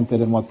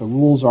implemented and what the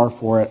rules are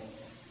for it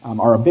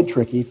are a bit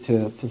tricky,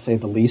 to say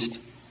the least.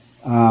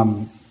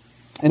 And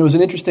it was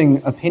an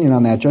interesting opinion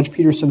on that. Judge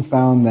Peterson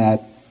found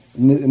that,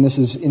 and this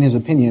is in his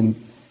opinion,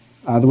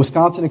 the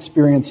Wisconsin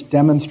experience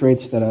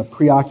demonstrates that a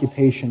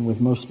preoccupation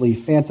with mostly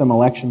phantom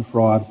election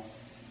fraud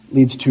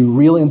leads to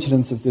real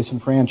incidents of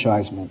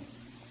disenfranchisement,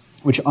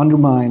 which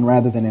undermine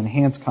rather than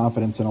enhance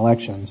confidence in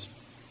elections,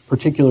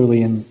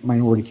 particularly in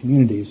minority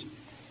communities.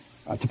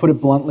 To put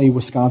it bluntly,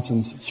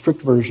 Wisconsin's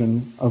strict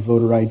version of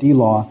voter ID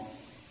law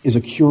is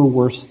a cure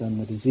worse than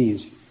the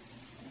disease.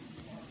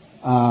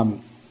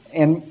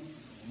 And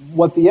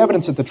what the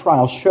evidence at the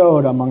trial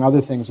showed, among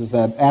other things, is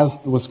that as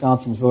the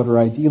Wisconsin's voter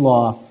ID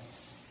law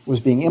was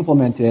being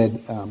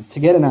implemented, to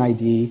get an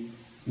ID,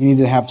 you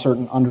needed to have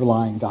certain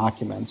underlying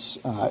documents.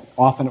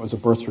 Often it was a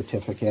birth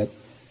certificate,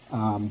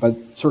 but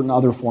certain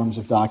other forms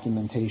of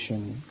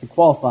documentation could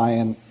qualify.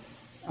 And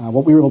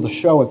what we were able to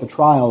show at the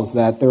trial is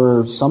that there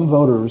are some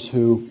voters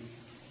who,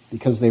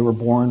 because they were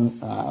born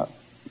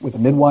with a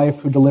midwife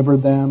who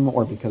delivered them,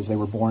 or because they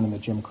were born in the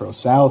Jim Crow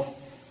South,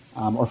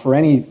 or for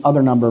any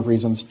other number of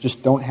reasons,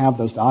 just don't have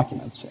those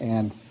documents.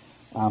 And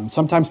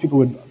sometimes people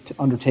would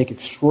undertake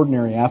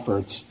extraordinary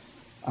efforts,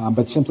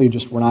 but simply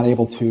just were not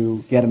able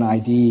to get an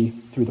ID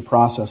through the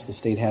process the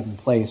state had in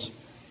place.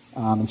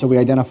 And so we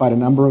identified a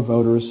number of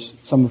voters,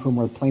 some of whom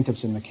were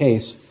plaintiffs in the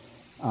case,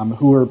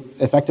 who were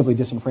effectively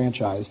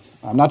disenfranchised.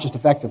 Not just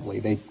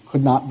effectively, they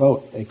could not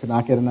vote. They could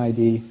not get an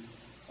ID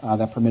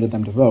that permitted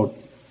them to vote.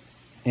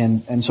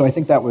 And so I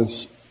think that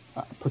was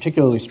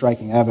particularly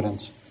striking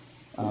evidence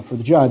for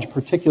the judge,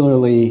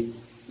 particularly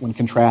when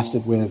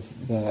contrasted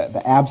with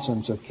the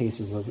absence of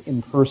cases of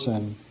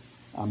in-person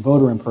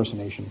voter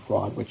impersonation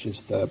fraud, which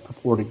is the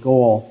purported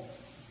goal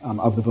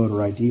of the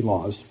voter ID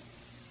laws.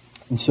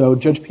 And so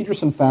Judge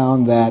Peterson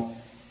found that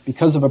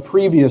because of a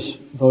previous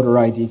voter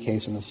ID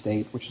case in the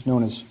state, which is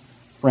known as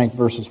Frank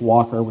versus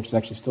Walker, which is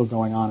actually still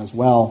going on as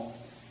well,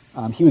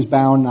 he was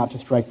bound not to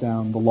strike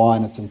down the law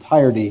in its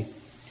entirety,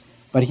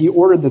 but he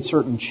ordered that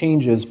certain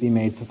changes be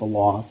made to the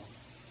law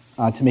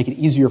to make it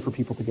easier for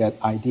people to get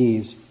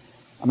IDs.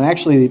 I mean,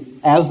 actually,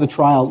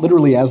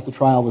 literally as the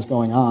trial was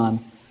going on,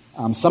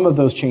 some of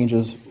those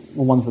changes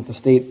were ones that the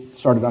state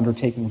started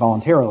undertaking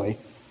voluntarily.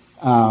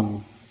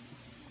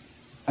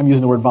 I'm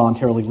using the word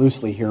voluntarily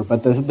loosely here,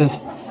 but the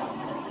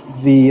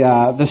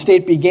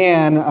state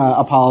began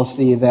a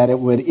policy that it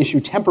would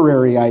issue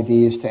temporary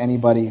IDs to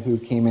anybody who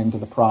came into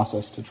the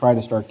process to try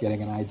to start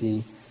getting an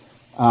ID.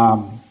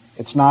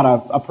 It's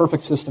not a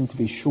perfect system, to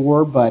be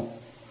sure, but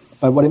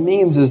what it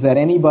means is that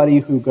anybody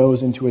who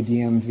goes into a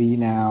DMV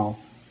now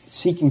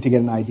seeking to get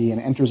an ID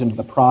and enters into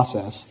the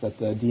process that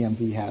the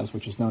DMV has,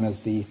 which is known as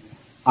the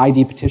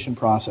ID petition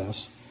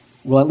process,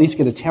 will at least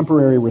get a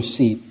temporary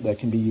receipt that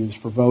can be used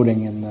for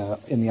voting in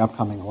the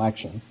upcoming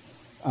election.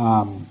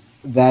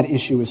 That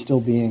issue is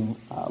still being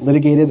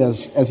litigated,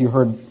 as you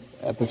heard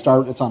at the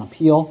start. It's on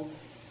appeal,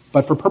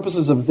 but for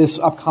purposes of this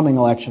upcoming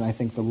election, I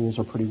think the rules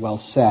are pretty well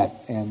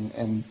set.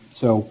 And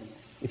so,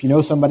 if you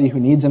know somebody who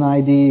needs an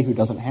ID who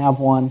doesn't have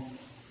one,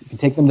 you can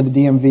take them to the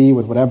DMV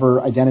with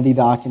whatever identity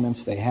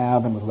documents they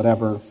have and with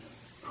whatever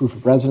proof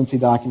of residency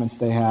documents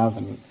they have,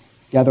 and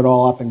gather it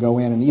all up and go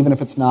in. And even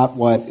if it's not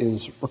what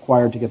is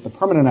required to get the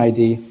permanent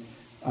ID,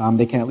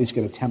 they can at least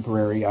get a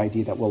temporary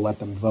ID that will let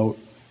them vote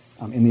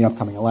in the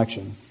upcoming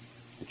election.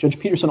 Judge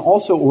Peterson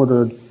also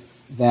ordered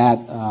that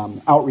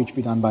outreach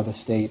be done by the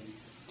state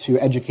to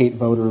educate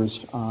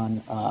voters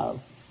on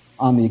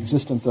the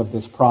existence of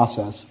this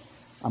process.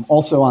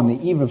 Also, on the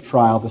eve of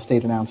trial, the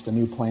state announced a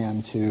new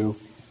plan to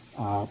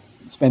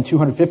spend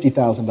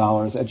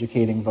 $250,000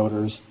 educating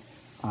voters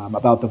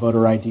about the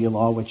voter ID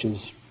law, which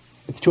is,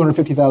 it's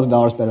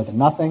 $250,000 better than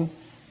nothing,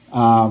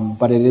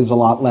 but it is a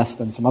lot less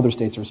than some other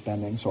states are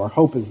spending. So our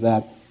hope is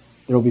that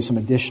there will be some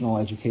additional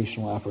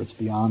educational efforts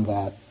beyond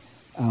that.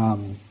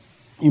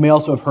 You may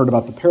also have heard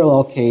about the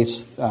parallel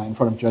case in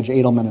front of Judge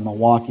Edelman in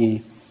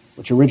Milwaukee,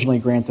 which originally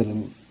granted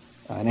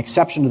an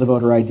exception to the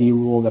voter ID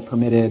rule that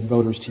permitted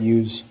voters to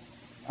use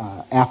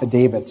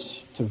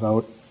affidavits to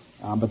vote,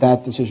 but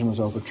that decision was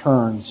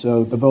overturned.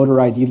 So the voter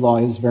ID law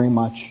is very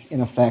much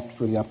in effect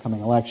for the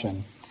upcoming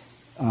election,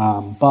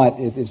 but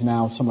it is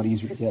now somewhat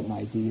easier to get an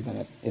ID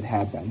than it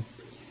had been.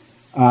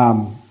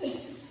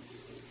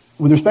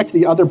 With respect to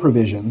the other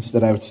provisions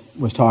that I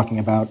was talking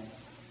about,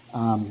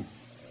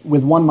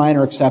 with one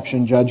minor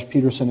exception, Judge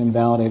Peterson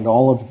invalidated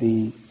all of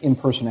the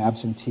in-person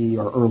absentee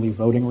or early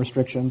voting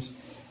restrictions.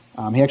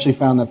 He actually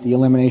found that the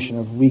elimination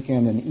of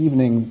weekend and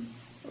evening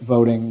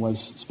voting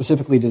was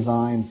specifically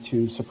designed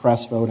to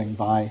suppress voting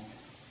by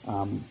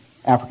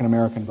African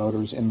American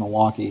voters in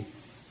Milwaukee.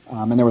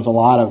 And there was a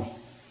lot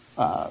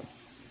of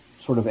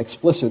sort of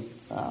explicit,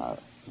 there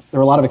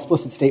were a lot of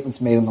explicit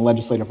statements made in the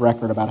legislative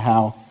record about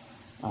how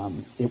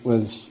it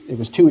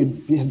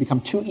had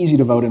become too easy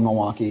to vote in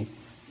Milwaukee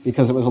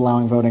because it was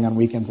allowing voting on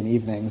weekends and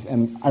evenings.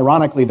 And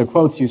ironically, the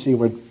quotes you see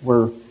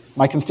were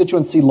my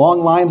constituents see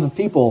long lines of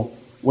people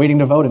waiting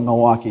to vote in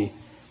Milwaukee.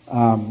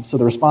 So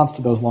the response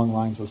to those long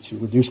lines was to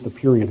reduce the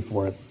period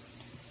for it.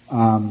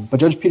 But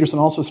Judge Peterson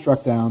also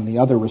struck down the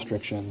other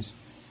restrictions,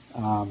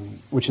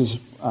 which has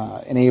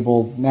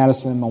enabled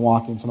Madison,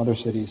 Milwaukee, and some other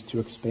cities to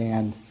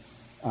expand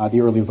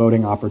the early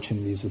voting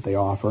opportunities that they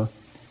offer.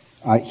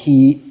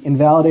 He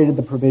invalidated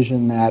the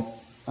provision that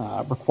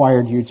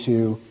required you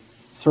to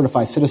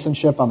certify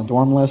citizenship on the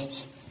dorm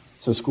lists,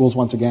 so schools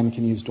once again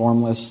can use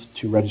dorm lists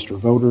to register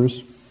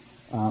voters.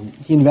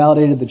 He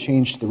invalidated the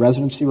change to the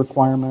residency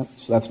requirement,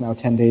 so that's now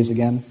 10 days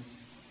again.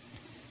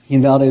 He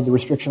invalidated the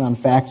restriction on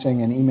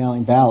faxing and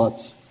emailing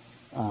ballots,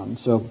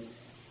 so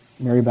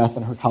Mary Beth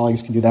and her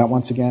colleagues can do that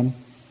once again.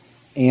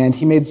 And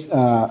he made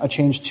a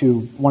change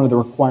to one of the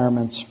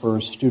requirements for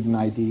student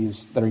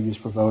IDs that are used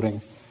for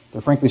voting.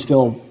 They're frankly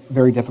still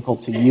very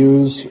difficult to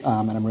use, and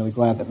I'm really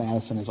glad that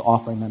Madison is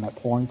offering them at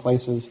polling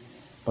places,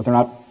 but they're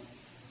not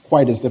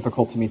quite as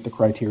difficult to meet the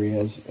criteria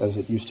as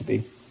it used to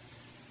be.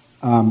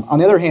 On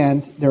the other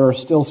hand, there are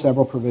still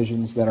several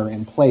provisions that are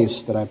in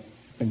place that I've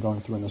been going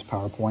through in this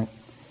PowerPoint.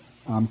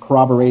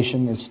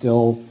 Corroboration is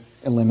still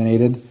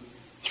eliminated.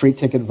 Straight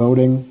ticket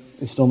voting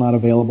is still not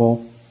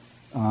available.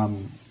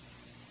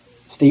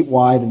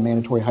 Statewide and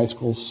mandatory high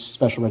school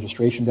special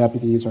registration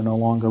deputies are no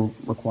longer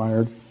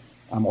required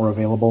or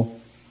available.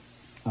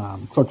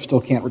 Clerks still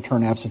can't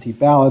return absentee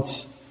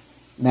ballots.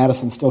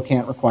 Madison still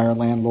can't require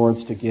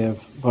landlords to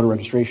give voter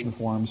registration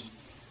forms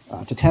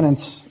to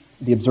tenants.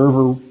 The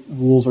observer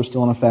rules are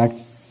still in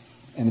effect,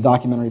 and the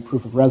documentary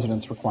proof of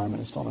residence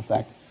requirement is still in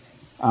effect.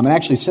 And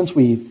actually, since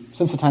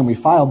the time we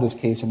filed this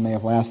case in May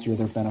of last year,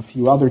 there have been a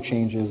few other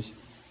changes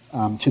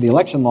to the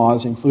election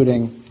laws,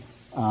 including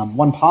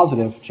one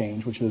positive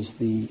change, which was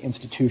the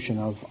institution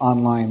of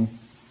online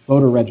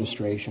voter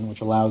registration,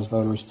 which allows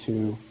voters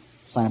to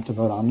sign up to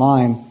vote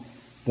online.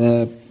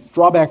 The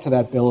drawback to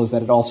that bill is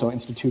that it also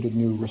instituted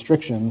new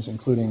restrictions,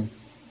 including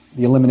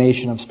the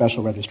elimination of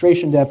special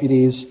registration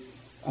deputies.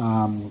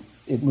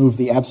 It moved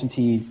the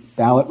absentee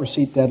ballot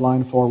receipt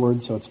deadline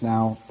forward, so they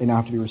now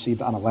have to be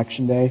received on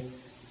Election Day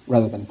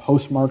rather than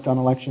postmarked on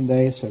Election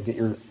Day, so get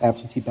your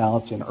absentee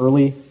ballots in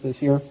early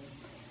this year.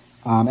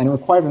 And it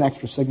required an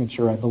extra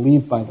signature, I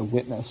believe, by the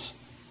witness,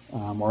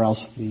 or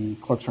else the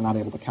clerks are not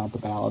able to count the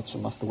ballots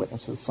unless the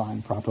witness has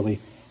signed properly.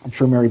 I'm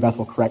sure Mary Beth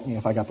will correct me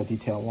if I got the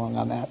detail wrong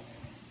on that.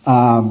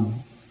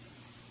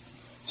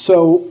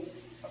 So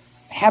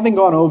having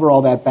gone over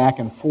all that back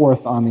and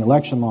forth on the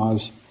election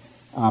laws,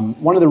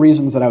 one of the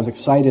reasons that I was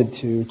excited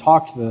to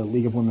talk to the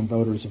League of Women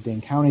Voters of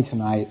Dane County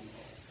tonight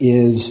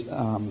is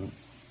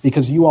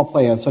because you all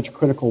play such a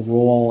critical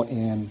role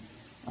in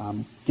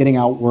getting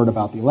out word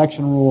about the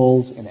election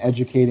rules, in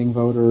educating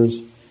voters,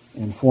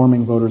 in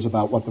informing voters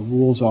about what the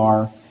rules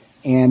are.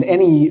 And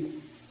any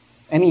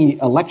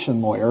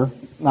election lawyer,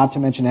 not to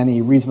mention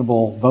any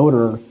reasonable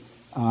voter,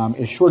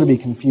 is sure to be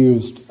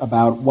confused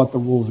about what the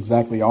rules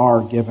exactly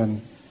are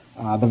given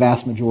the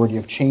vast majority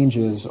of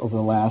changes over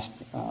the last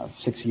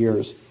 6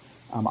 years.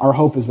 Our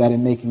hope is that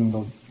in making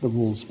the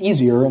rules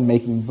easier and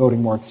making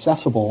voting more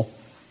accessible,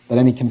 that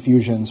any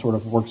confusion sort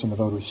of works in the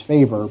voter's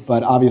favor.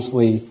 But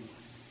obviously,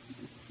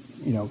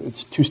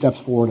 it's 2 steps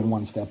forward and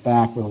 1 step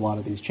back with a lot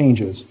of these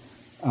changes.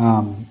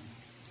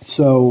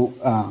 So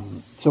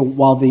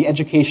while the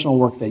educational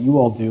work that you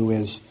all do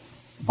is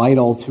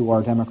vital to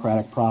our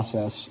democratic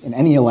process in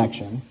any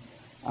election,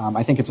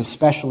 I think it's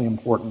especially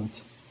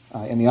important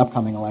in the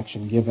upcoming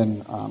election,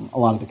 given a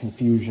lot of the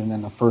confusion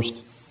and the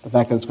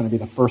fact that it's going to be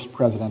the first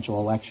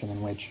presidential election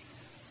in which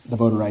the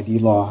voter ID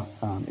law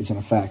is in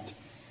effect.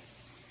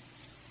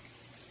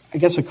 I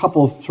guess a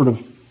couple of sort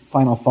of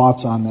final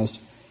thoughts on this.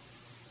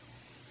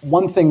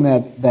 One thing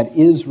that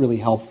is really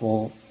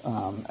helpful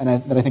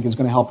that I think is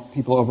going to help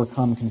people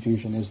overcome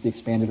confusion is the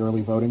expanded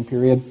early voting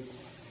period.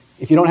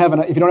 If you don't have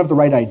the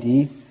right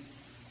ID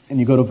and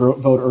you go to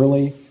vote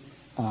early,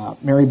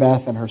 Mary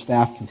Beth and her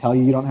staff can tell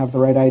you don't have the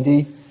right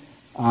ID.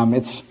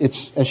 It's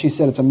as she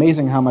said, it's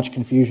amazing how much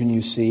confusion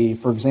you see,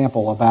 for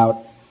example, about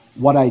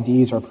what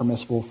IDs are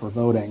permissible for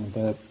voting.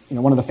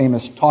 One of the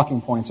famous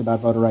talking points about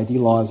voter ID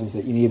laws is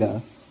that you need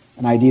an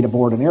ID to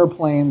board an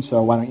airplane,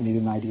 so why don't you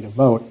need an ID to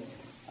vote?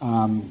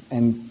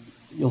 And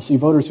you'll see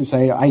voters who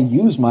say, I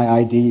use my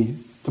ID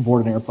to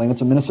board an airplane.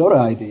 It's a Minnesota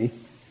ID,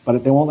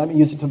 but they won't let me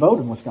use it to vote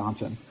in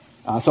Wisconsin.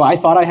 So I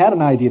thought I had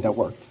an ID that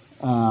worked.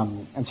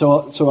 And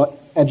so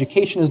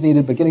education is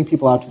needed, but getting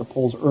people out to the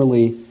polls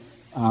early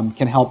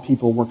can help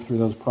people work through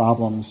those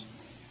problems.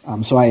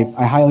 So I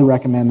highly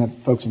recommend that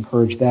folks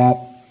encourage that.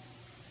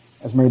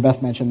 As Mary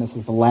Beth mentioned, this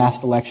is the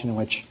last election in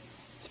which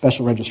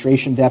special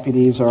registration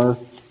deputies are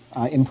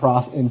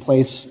in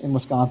place in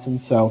Wisconsin.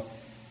 So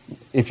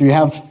if you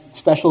have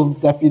special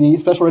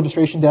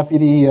registration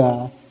deputy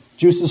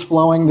juices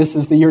flowing, this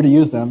is the year to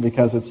use them,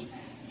 because it's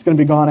going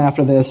to be gone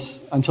after this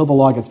until the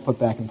law gets put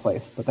back in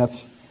place. But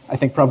that's, I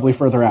think, probably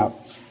further out.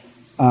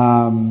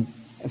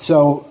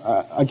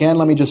 Again,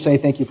 let me just say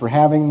thank you for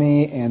having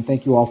me, and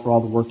thank you all for all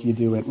the work you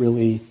do. It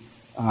really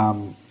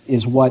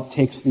is what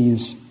takes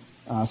these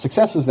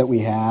successes that we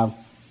have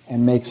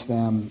and makes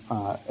them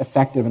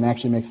effective, and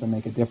actually makes them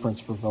make a difference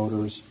for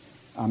voters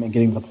in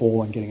getting to the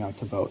poll and getting out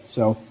to vote.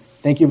 So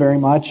thank you very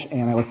much,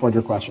 and I look forward to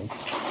your questions.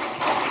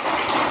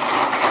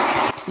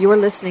 You are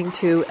listening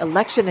to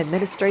Election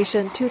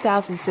Administration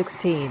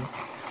 2016.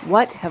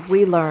 What have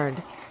we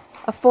learned?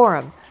 A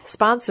forum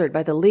sponsored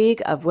by the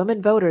League of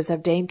Women Voters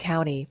of Dane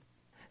County.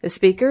 The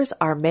speakers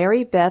are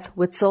Mary Beth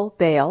Witzel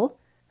Bale,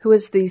 who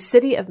is the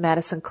City of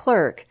Madison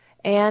clerk,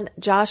 and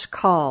Josh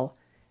Call,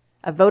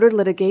 a voter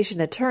litigation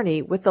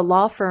attorney with the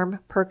law firm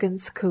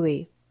Perkins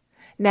Coie.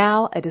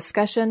 Now, a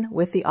discussion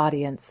with the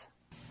audience.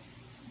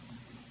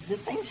 The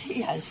things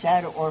he has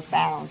said or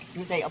found,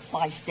 do they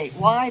apply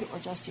statewide or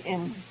just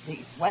in the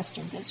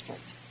Western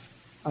District?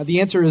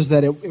 The answer is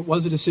that it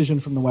was a decision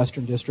from the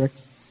Western District,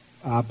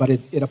 but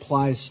it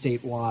applies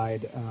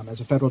statewide. As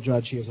a federal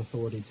judge, he has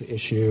authority to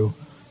issue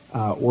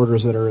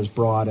orders that are as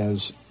broad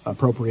as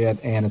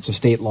appropriate, and it's a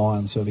state law,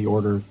 and so the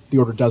order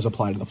does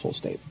apply to the full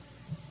state.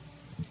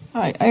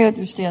 Hi, I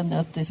understand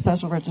that the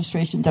special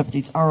registration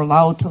deputies are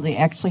allowed till they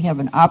actually have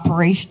an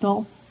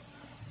operational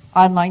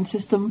online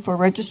system for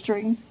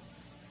registering.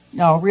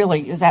 No,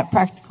 really, is that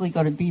practically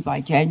going to be by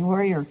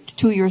January or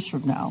 2 years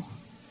from now?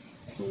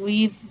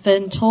 We've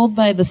been told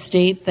by the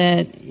state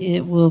that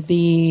it will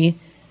be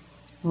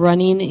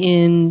running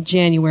in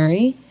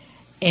January,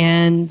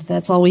 and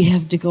that's all we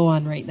have to go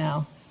on right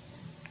now.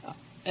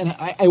 And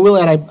I will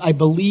add, I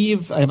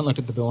believe, I haven't looked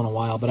at the bill in a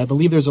while, but I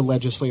believe there's a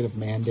legislative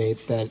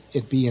mandate that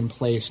it be in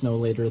place no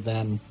later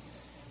than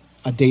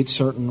a date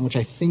certain, which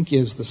I think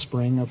is the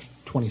spring of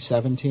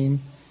 2017.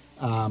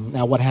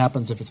 Now, what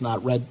happens if it's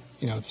not ready?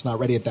 If it's not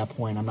ready at that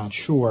point, I'm not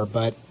sure.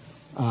 But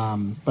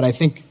I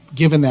think,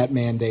 given that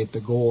mandate, the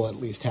goal at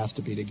least has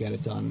to be to get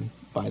it done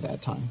by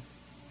that time.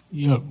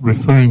 Yeah,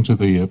 referring to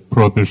the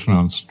prohibition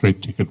on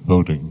straight ticket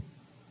voting,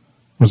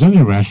 was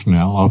any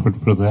rationale offered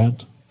for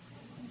that?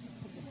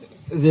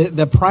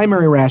 The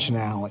primary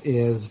rationale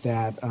is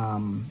that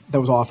that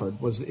was offered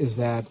is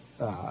that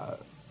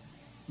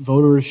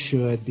voters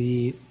should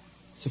be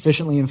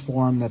sufficiently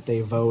informed that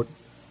they vote,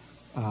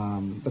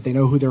 that they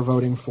know who they're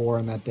voting for,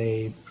 and that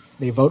they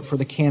vote for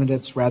the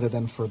candidates rather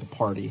than for the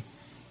party.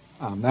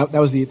 That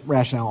was the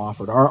rationale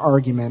offered. Our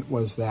argument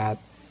was that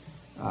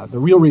the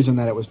real reason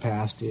that it was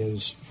passed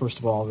is, first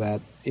of all, that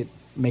it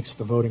makes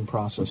the voting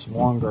process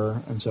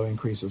longer and so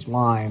increases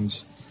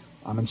lines,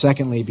 and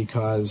secondly,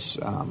 because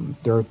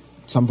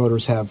some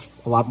voters have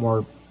a lot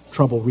more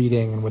trouble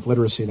reading and with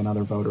literacy than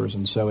other voters,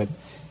 and so it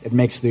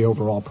makes the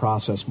overall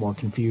process more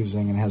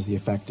confusing and has the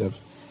effect of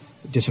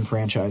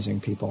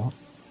disenfranchising people.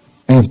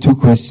 I have two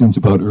questions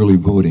about early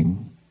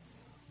voting.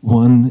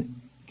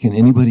 One, can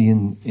anybody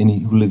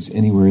who lives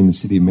anywhere in the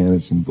city of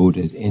Madison vote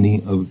at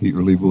any of the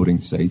early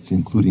voting sites,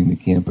 including the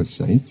campus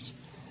sites?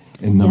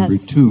 And number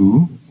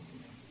two,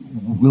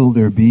 will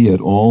there be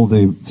at all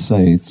the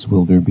sites,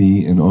 will there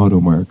be an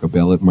AutoMark, a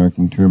ballot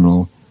marking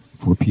terminal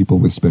for people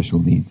with special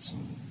needs?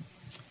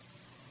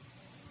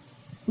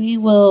 We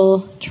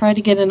will try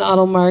to get an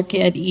AutoMark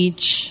at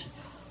each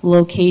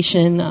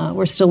location.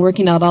 We're still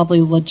working out all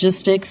the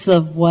logistics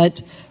of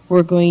what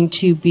we're going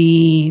to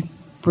be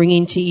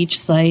bringing to each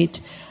site.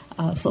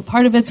 So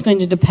part of it's going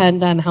to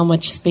depend on how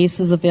much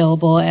space is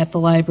available at the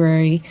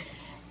library.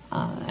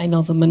 I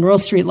know the Monroe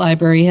Street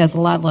Library has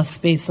a lot less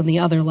space than the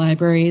other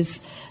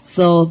libraries,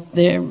 so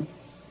there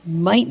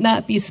might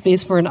not be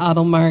space for an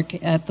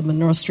AutoMark at the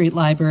Monroe Street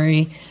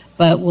Library,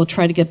 but we'll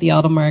try to get the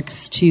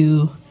AutoMarks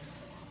to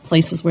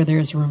places where there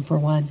is room for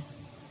one.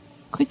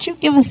 Could you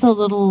give us a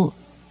little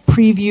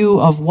preview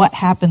of what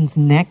happens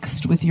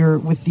next with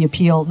the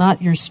appeal?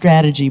 Not your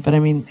strategy, but I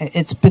mean,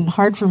 it's been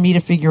hard for me to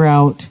figure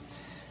out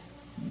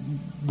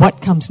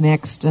what comes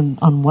next and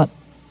on what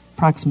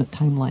approximate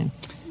timeline.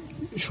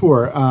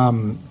 Sure.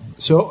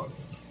 So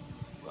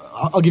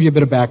I'll give you a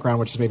bit of background,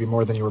 which is maybe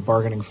more than you were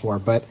bargaining for.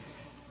 But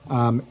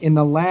in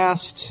the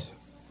last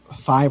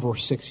 5 or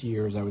 6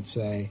 years, I would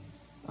say,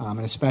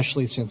 and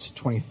especially since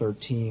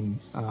 2013,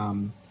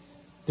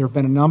 there have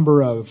been a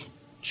number of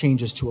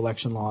changes to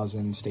election laws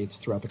in states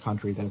throughout the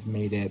country that have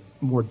made it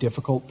more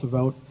difficult to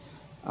vote,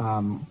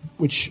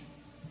 which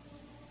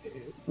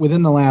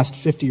within the last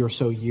 50 or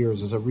so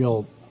years is a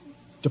real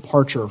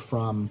departure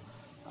from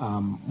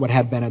what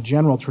had been a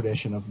general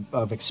tradition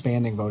of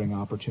expanding voting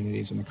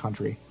opportunities in the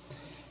country.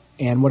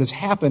 And what has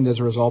happened as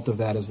a result of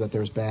that is that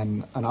there's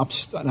been an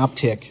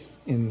uptick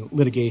in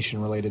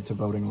litigation related to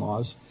voting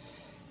laws.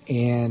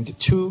 And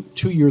two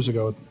years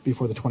ago,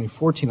 before the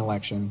 2014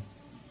 election,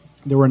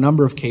 there were a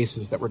number of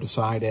cases that were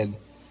decided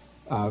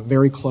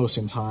very close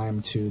in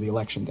time to the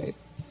election date.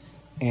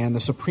 And the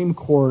Supreme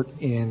Court,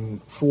 in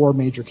 4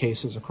 major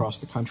cases across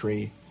the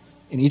country,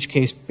 in each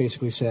case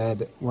basically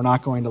said, we're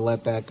not going to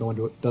let that go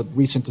into the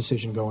recent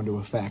decision go into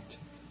effect.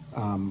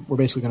 We're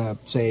basically going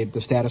to say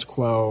the status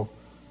quo,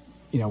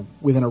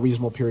 within a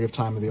reasonable period of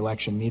time of the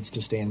election needs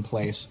to stay in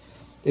place.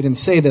 They didn't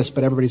say this,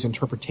 but everybody's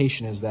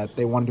interpretation is that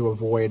they wanted to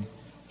avoid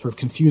sort of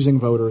confusing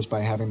voters by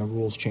having the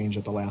rules change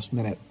at the last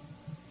minute.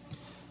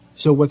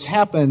 So what's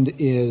happened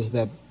is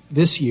that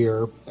this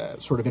year,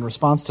 sort of in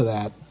response to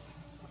that,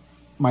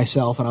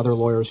 myself and other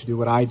lawyers who do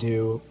what I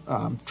do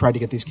tried to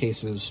get these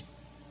cases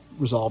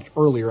resolved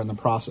earlier in the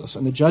process.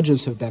 And the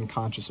judges have been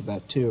conscious of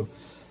that too.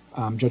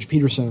 Judge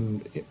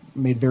Peterson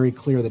made very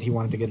clear that he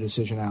wanted to get a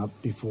decision out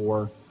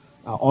before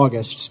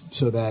August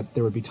so that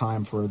there would be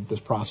time for this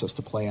process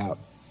to play out.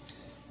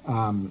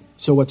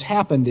 So what's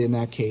happened in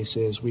that case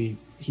is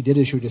he did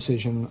issue a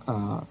decision,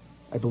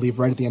 I believe,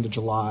 right at the end of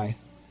July.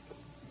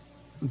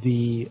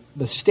 The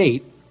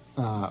state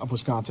of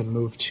Wisconsin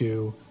moved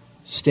to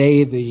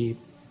stay the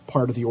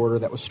part of the order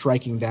that was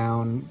striking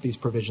down these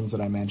provisions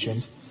that I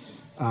mentioned.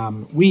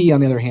 We,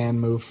 on the other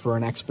hand, moved for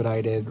an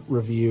expedited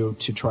review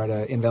to try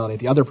to invalidate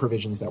the other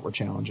provisions that were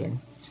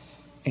challenging.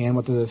 And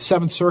what the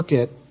Seventh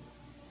Circuit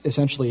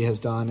essentially has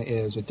done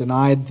is it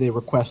denied the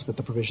request that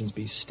the provisions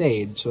be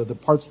stayed. So the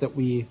parts that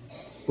we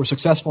were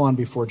successful on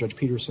before Judge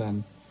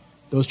Peterson,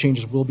 those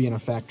changes will be in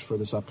effect for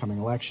this upcoming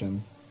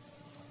election.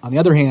 On the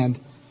other hand,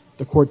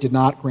 the court did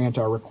not grant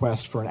our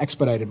request for an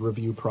expedited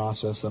review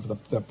process of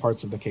the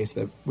parts of the case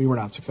that we were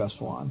not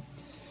successful on.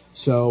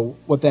 So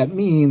what that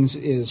means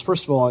is,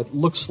 first of all, it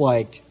looks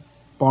like,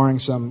 barring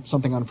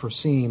something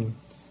unforeseen,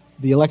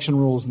 the election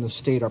rules in the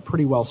state are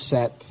pretty well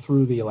set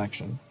through the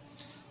election.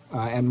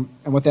 And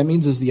what that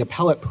means is the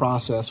appellate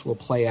process will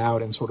play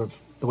out in sort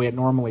of the way it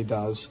normally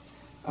does.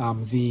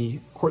 The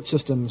court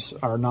systems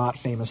are not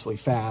famously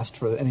fast,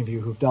 for any of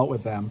you who've dealt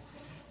with them.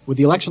 With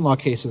the election law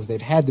cases,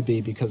 they've had to be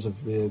because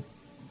of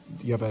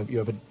you have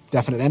a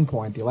definite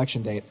endpoint, the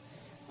election date.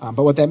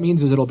 But what that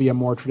means is it'll be a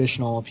more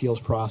traditional appeals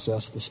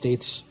process. The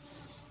state's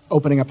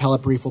opening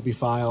appellate brief will be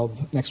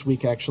filed next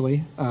week,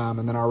 actually,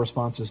 and then our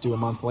response is due a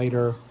month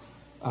later.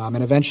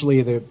 And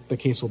eventually the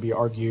case will be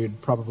argued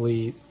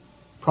probably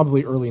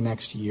early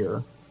next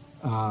year.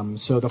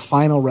 So the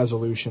final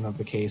resolution of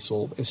the case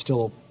is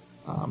still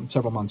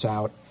several months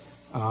out.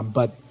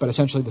 But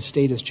essentially the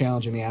state is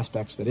challenging the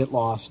aspects that it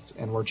lost,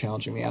 and we're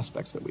challenging the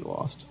aspects that we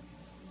lost,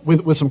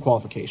 with some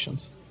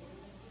qualifications.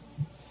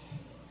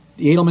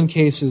 The Edelman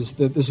case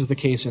this is the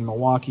case in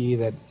Milwaukee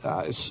that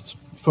is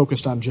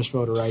focused on just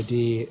voter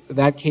ID.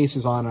 That case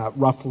is on a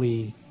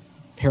roughly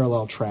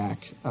parallel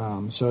track.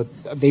 So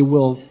they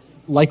will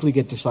likely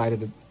get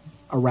decided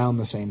around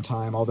the same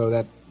time, although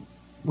that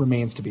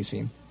remains to be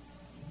seen.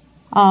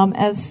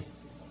 As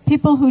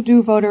people who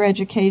do voter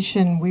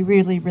education, we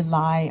really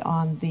rely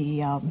on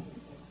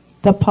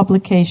the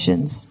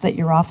publications that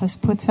your office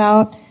puts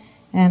out.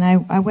 And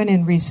I went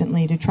in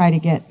recently to try to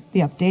get the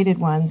updated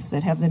ones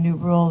that have the new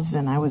rules,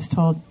 and I was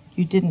told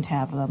you didn't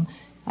have them.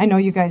 I know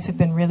you guys have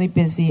been really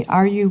busy.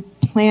 Are you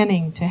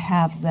planning to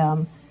have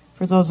them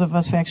for those of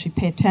us who actually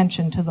pay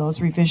attention to those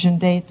revision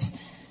dates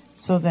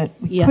so that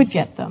we could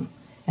get them?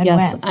 And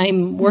yes, when?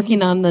 I'm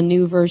working on the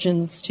new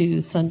versions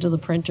to send to the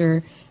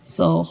printer,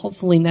 so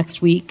hopefully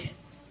next week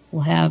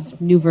we'll have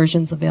new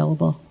versions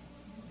available.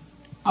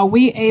 Are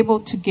we able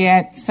to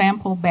get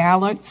sample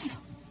ballots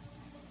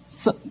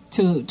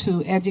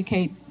to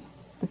educate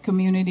the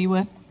community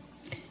with?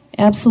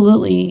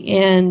 Absolutely,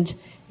 and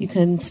you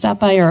can stop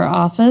by our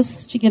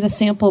office to get a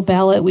sample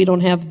ballot. We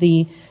don't have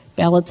the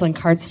ballots on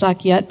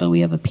cardstock yet, but we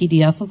have a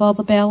PDF of all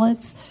the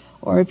ballots.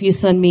 Or if you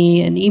send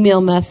me an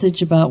email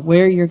message about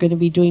where you're going to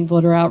be doing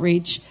voter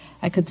outreach,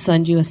 I could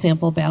send you a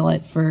sample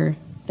ballot for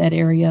that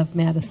area of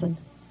Madison.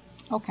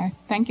 Okay,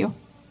 thank you.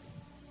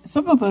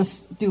 Some of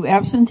us do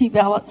absentee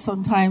ballots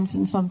sometimes,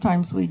 and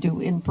sometimes we do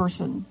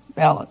in-person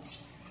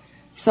ballots.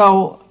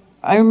 So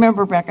I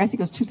remember back, I think it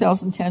was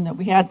 2010, that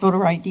we had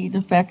voter ID in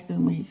effect,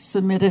 and we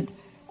submitted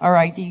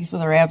our IDs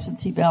with our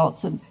absentee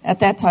ballots. And at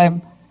that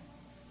time,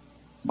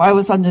 I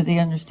was under the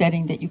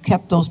understanding that you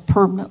kept those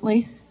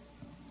permanently.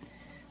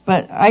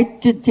 But I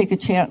did take a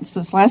chance.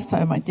 This last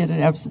time I did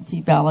an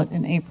absentee ballot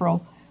in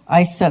April,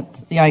 I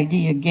sent the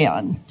ID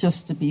again,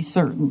 just to be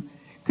certain.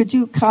 Could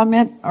you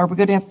comment? Are we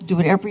going to have to do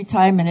it every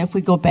time? And if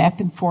we go back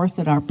and forth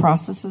in our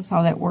processes,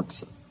 how that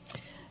works?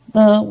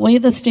 The way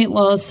the state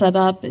law is set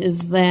up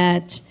is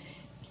that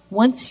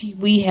once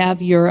we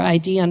have your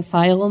ID on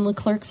file in the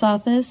clerk's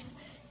office,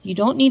 you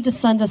don't need to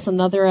send us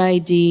another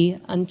ID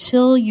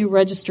until you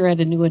register at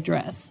a new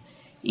address,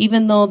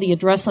 even though the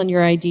address on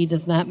your ID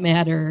does not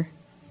matter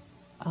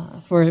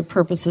for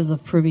purposes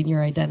of proving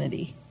your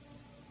identity.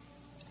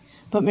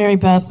 But Mary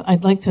Beth,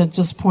 I'd like to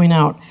just point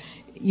out,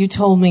 you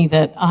told me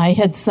that I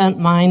had sent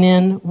mine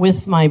in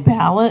with my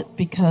ballot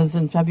because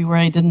in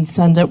February I didn't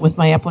send it with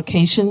my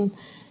application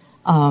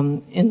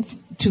in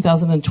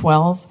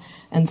 2012.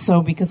 And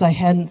so because I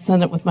hadn't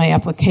sent it with my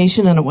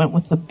application and it went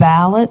with the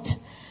ballot,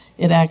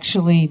 it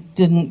actually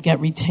didn't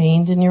get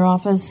retained in your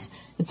office.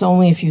 It's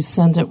only if you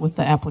sent it with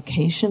the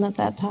application at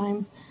that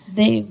time.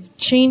 They've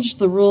changed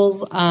the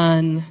rules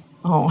on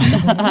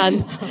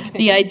on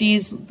the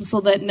IDs,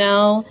 so that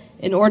now,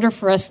 in order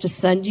for us to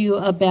send you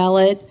a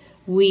ballot,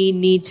 we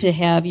need to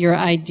have your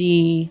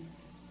ID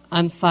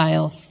on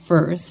file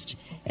first.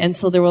 And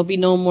so there will be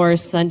no more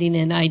sending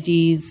in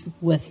IDs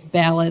with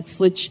ballots,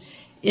 which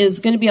is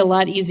going to be a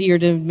lot easier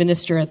to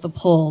administer at the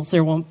polls.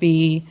 There won't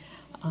be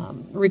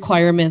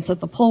requirements that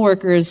the poll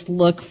workers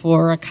look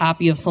for a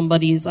copy of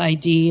somebody's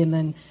ID and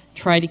then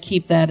try to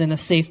keep that in a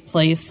safe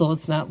place so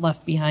it's not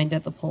left behind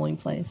at the polling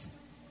place.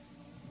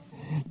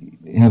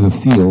 Have a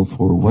feel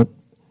for what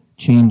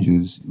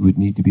changes would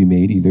need to be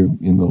made either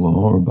in the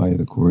law or by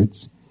the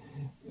courts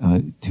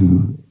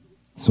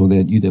so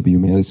that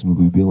UW-Madison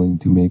would be willing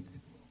to make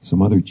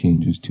some other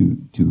changes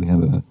to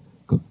have a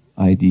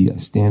ID, a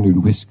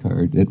standard WIS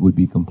card that would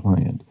be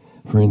compliant.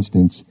 For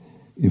instance,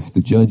 if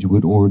the judge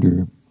would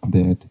order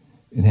that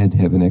it had to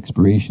have an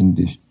expiration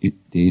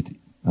date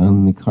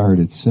on the card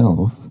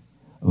itself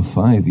of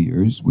 5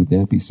 years, would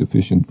that be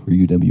sufficient for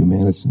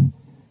UW-Madison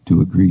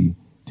to agree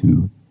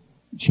to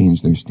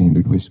change their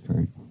standard WIS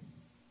card?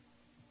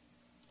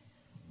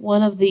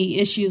 One of the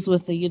issues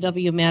with the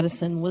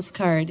UW-Madison WIS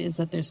card is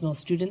that there's no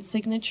student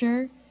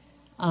signature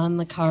on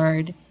the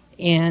card,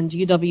 and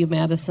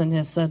UW-Madison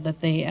has said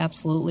that they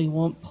absolutely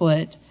won't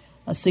put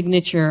a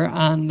signature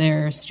on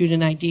their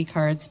student ID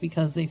cards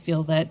because they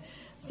feel that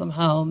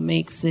somehow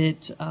makes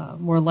it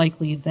more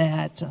likely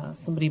that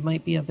somebody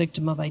might be a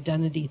victim of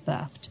identity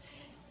theft.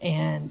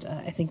 And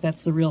I think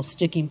that's the real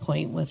sticking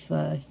point with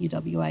the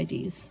UW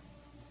IDs.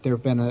 There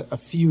have been a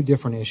few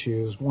different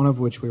issues, one of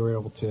which we were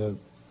able to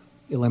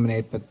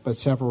eliminate, but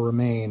several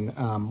remain.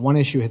 One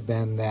issue had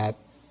been that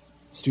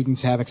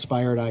students have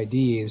expired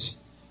IDs,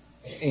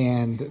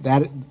 and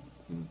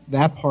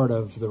that part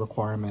of the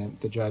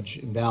requirement the judge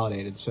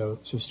invalidated. So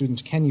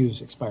students can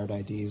use expired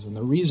IDs, and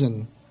the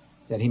reason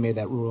that he made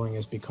that ruling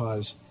is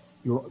because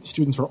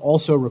students are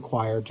also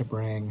required to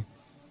bring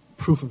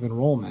proof of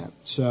enrollment.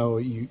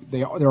 So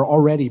they're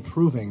already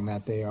proving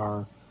that they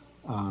are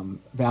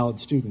valid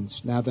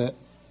students. Now,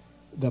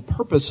 the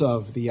purpose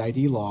of the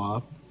ID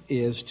law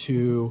is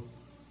to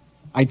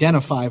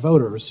identify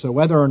voters. So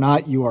whether or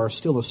not you are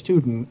still a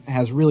student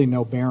has really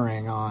no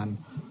bearing on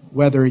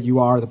whether you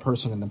are the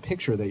person in the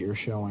picture that you're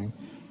showing.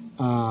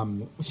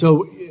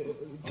 So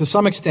to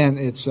some extent,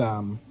 it's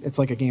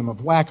like a game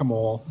of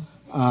whack-a-mole.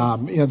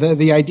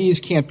 The IDs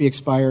can't be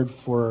expired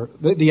for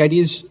the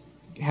IDs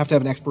have to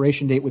have an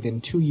expiration date within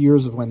 2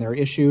 years of when they're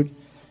issued.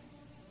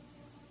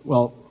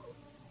 Well,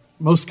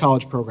 most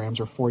college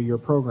programs are 4-year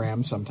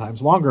programs,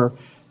 sometimes longer.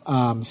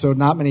 So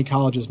not many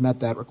colleges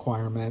met that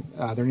requirement.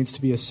 There needs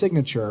to be a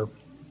signature.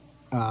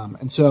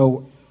 And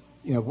so,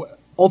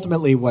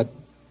 ultimately what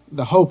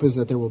the hope is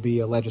that there will be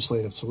a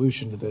legislative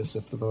solution to this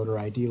if the voter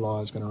ID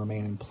law is going to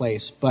remain in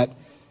place. But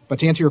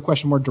to answer your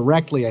question more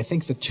directly, I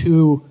think the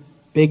two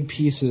big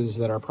pieces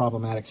that are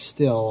problematic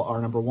still are,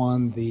 number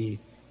one, the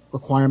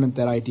requirement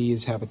that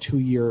IDs have a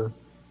 2-year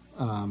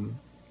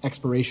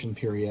expiration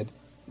period,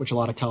 which a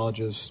lot of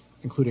colleges,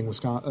 including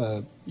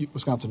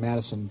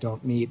Wisconsin-Madison,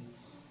 don't meet,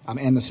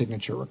 and the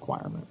signature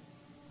requirement.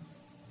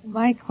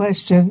 My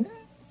question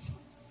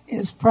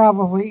is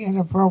probably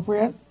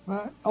inappropriate,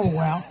 but oh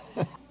well.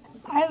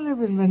 I live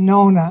in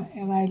Monona,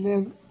 and I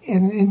live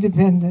in an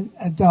independent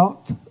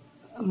adult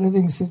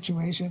living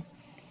situation.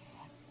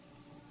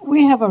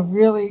 We have a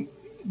really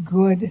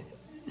good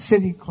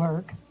city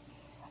clerk.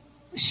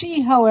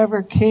 She,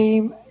 however,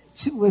 came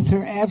with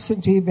her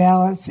absentee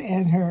ballots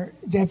and her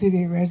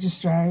deputy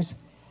registrars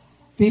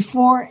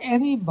before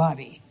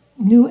anybody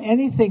knew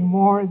anything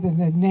more than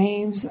the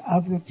names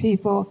of the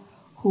people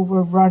who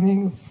were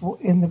running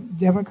in the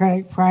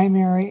Democratic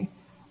primary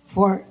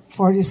for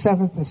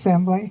 47th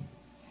Assembly.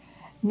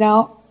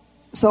 Now,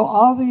 so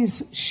all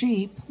these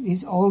sheep,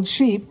 these old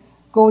sheep,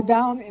 go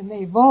down and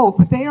they vote,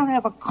 but they don't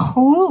have a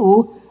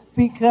clue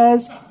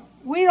because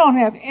we don't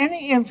have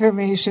any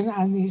information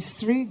on these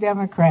 3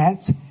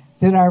 Democrats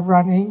that are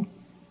running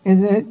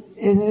in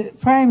the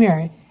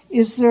primary.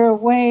 Is there a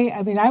way,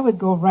 I would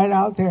go right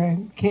out there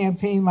and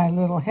campaign my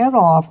little head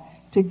off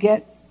to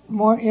get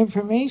more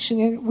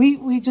information. And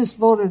we just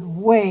voted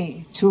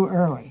way too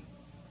early.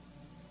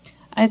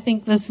 I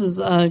think this is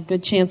a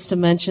good chance to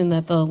mention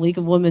that the League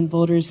of Women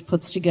Voters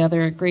puts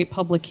together a great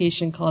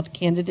publication called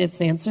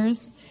Candidates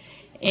Answers,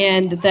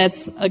 and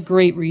that's a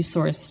great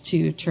resource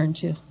to turn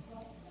to.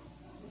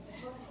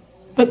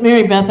 But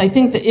Mary Beth, I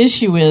think the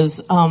issue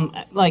is,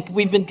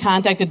 we've been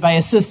contacted by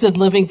assisted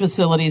living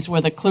facilities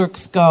where the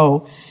clerks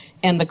go,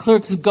 and the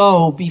clerks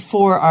go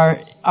before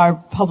our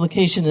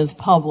publication is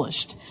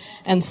published.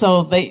 And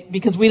so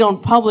because we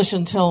don't publish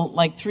until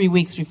 3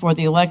 weeks before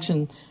the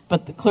election,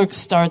 but the clerks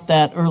start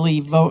that early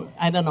vote.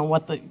 I don't know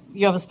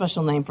you have a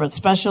special name for it.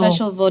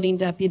 Special voting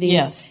deputies.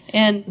 Yes.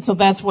 And so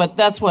that's what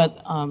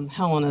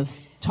Helen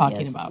is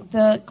talking about.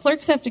 The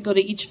clerks have to go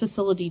to each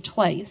facility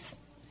twice.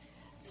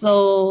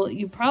 So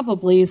you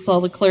probably saw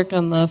the clerk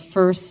on the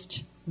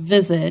first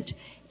visit,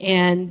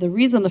 and the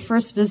reason the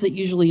first visit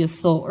usually is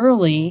so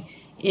early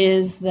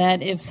is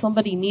that if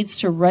somebody needs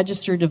to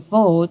register to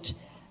vote,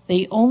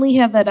 They only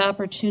have that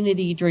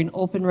opportunity during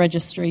open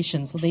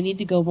registration, so they need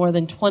to go more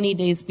than 20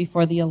 days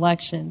before the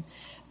election.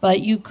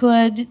 But you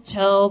could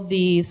tell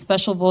the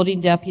special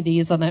voting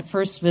deputies on that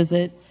first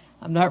visit,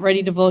 I'm not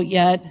ready to vote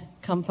yet,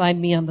 come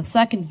find me on the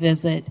second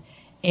visit,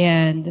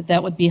 and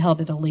that would be held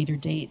at a later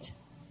date.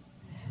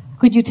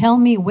 Could you tell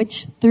me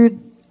which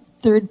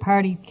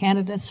third-party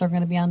candidates are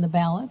going to be on the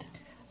ballot?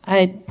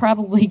 I'd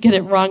probably get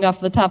it wrong off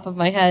the top of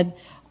my head.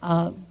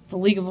 The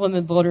League of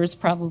Women Voters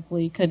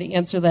probably could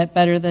answer that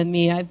better than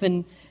me. I've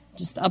been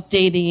just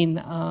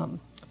updating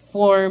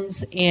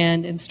forms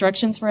and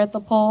instructions for at the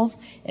polls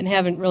and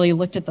haven't really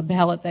looked at the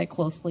ballot that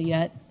closely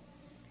yet.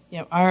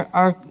 Yeah,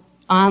 our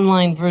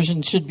online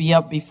version should be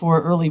up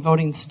before early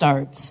voting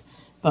starts,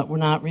 but we're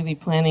not really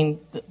planning.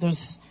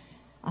 There's,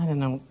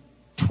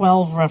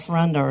 12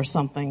 referenda or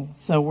something,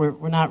 so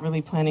we're not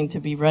really planning to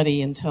be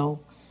ready until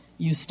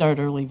you start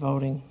early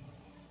voting.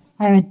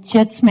 I would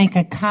just make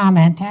a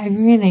comment. I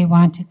really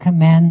want to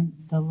commend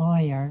the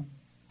lawyer,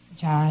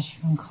 Josh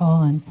from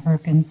Colin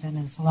Perkins and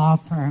his law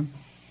firm.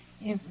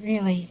 It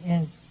really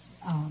is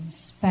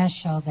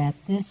special that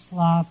this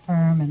law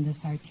firm and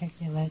this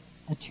articulate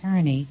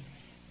attorney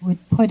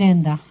would put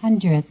in the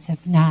hundreds,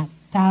 if not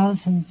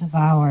thousands of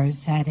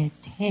hours that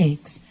it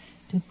takes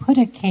to put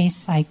a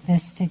case like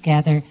this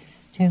together,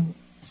 to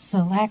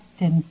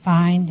select and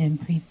find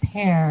and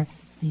prepare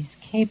these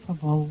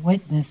capable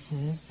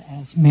witnesses,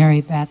 as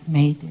Mary Beth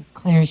made it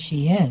clear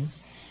she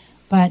is.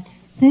 But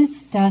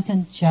this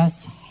doesn't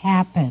just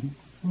happen.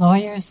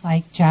 Lawyers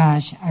like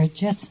Josh are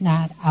just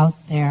not out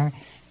there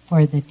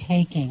for the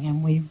taking,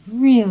 and we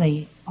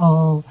really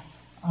owe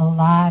a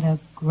lot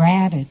of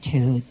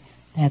gratitude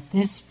that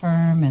this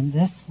firm and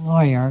this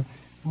lawyer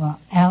will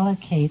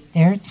allocate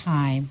their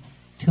time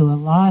to a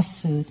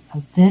lawsuit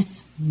of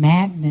this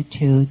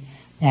magnitude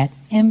that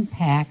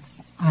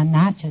impacts on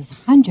not just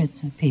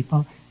hundreds of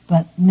people,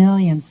 but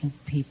millions of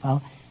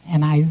people.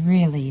 And I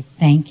really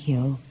thank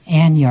you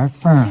and your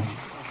firm.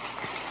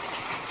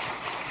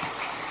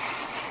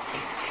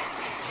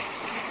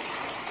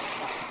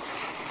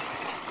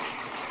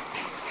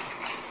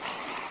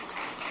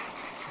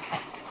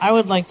 I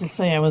would like to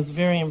say I was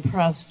very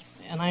impressed,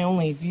 and I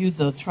only viewed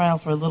the trial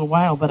for a little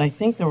while, but I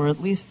think there were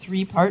at least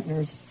 3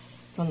 partners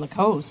from the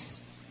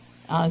coast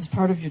as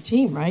part of your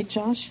team, right,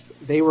 Josh?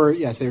 They were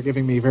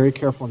giving me very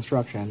careful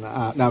instruction.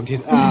 I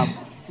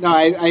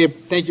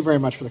thank you very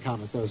much for the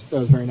comments. That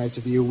was very nice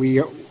of you. We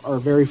are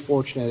very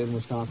fortunate in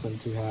Wisconsin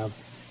to have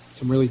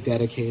some really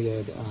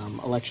dedicated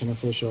election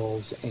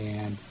officials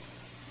and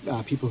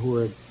people who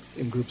are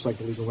in groups like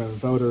the League of Women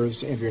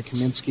Voters. Andrea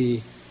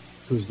Kaminsky,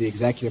 who's the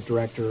executive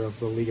director of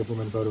the League of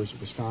Women Voters of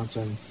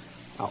Wisconsin,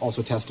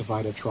 also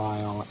testified at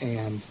trial,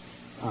 and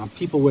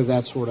people with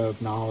that sort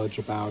of knowledge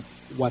about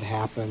what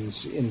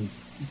happens in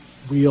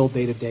real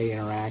day-to-day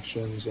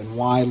interactions and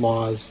why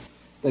laws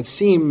that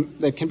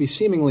can be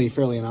seemingly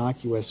fairly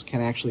innocuous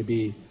can actually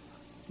be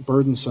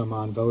burdensome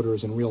on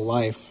voters in real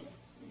life.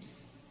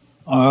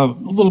 A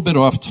little bit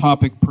off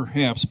topic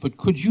perhaps, but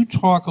could you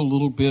talk a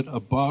little bit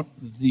about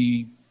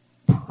the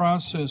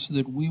process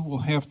that we will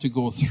have to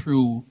go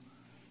through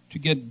to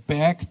get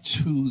back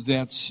to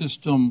that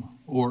system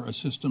or a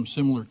system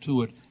similar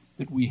to it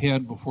that we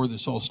had before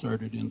this all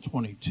started in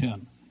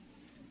 2010?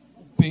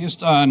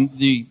 Based on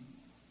the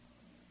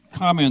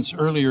comments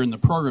earlier in the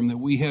program that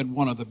we had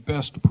one of the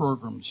best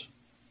programs,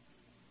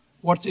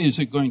 what is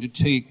it going to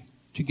take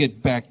to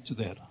get back to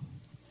that?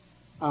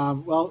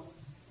 Well,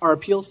 our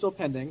appeal is still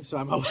pending, so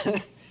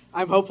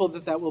I'm hopeful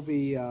that will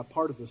be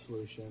part of the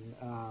solution.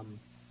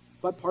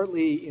 But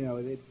partly,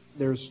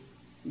 there's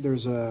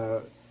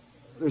a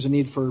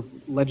need for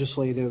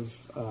legislative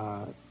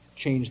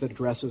change that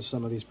addresses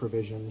some of these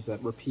provisions,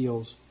 that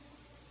repeals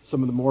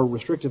some of the more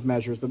restrictive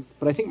measures,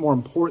 but I think more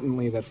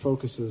importantly that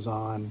focuses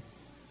on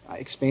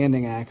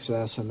expanding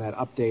access and that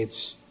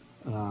updates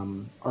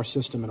our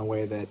system in a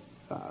way that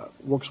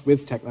works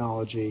with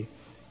technology.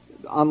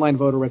 Online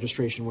voter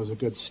registration was a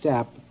good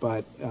step,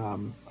 but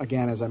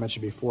again, as I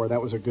mentioned before,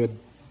 that was a good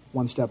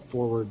 1 step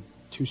forward,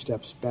 2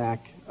 steps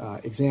back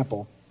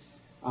example.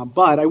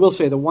 But I will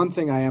say the one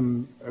thing I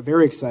am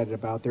very excited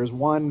about, there's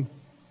one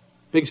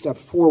big step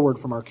forward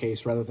from our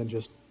case rather than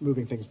just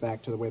moving things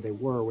back to the way they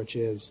were, which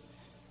is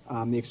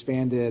the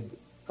expanded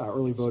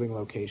early voting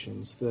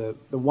locations. The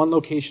one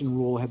location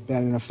rule had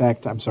been in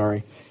effect,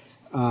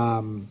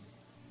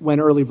 when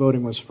early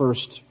voting was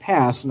first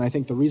passed, and I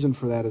think the reason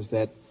for that is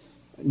that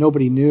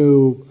nobody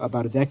knew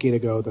about a decade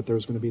ago that there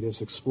was going to be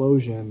this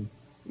explosion,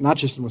 not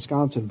just in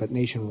Wisconsin, but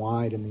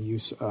nationwide in the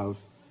use of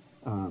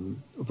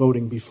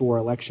voting before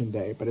Election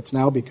Day. But it's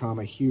now become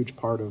a huge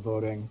part of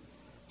voting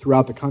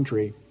throughout the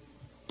country.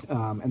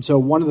 And so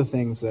one of the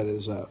things that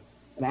is an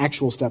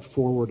actual step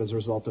forward as a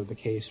result of the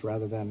case,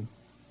 rather than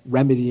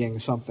remedying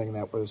something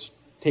that was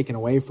taken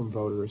away from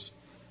voters,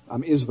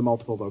 is the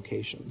multiple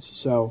locations.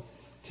 So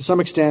to some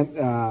extent,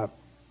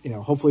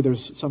 hopefully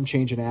there's some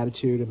change in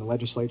attitude in the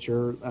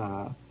legislature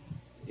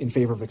in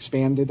favor of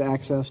expanded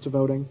access to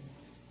voting.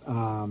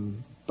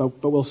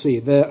 But we'll see.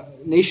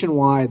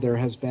 Nationwide, there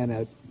has been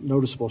a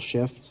noticeable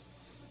shift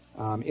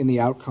in the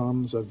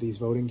outcomes of these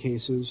voting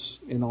cases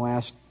in the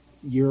last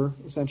year,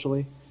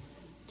 essentially.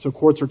 So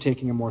courts are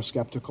taking a more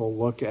skeptical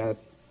look at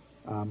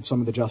some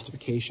of the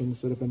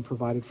justifications that have been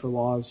provided for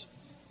laws.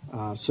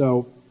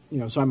 So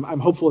I'm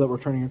hopeful that we're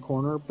turning a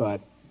corner,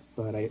 but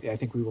I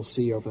think we will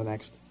see over the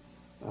next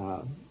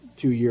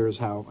few years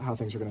how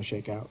things are going to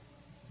shake out.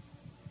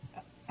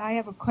 I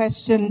have a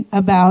question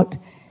about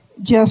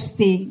just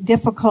the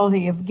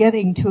difficulty of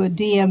getting to a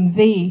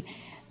DMV,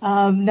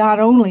 not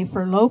only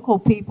for local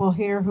people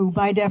here who,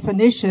 by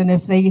definition,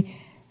 if they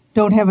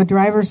don't have a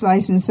driver's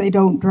license, they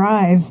don't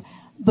drive,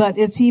 but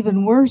it's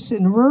even worse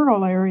in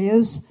rural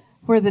areas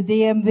where the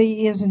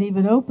DMV isn't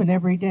even open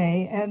every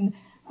day. And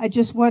I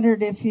just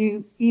wondered if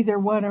you, either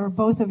one or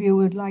both of you,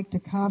 would like to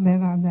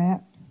comment on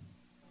that.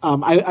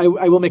 I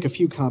will make a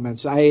few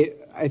comments. I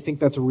think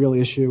that's a real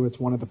issue. It's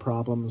one of the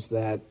problems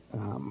that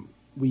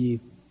we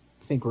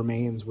think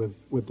remains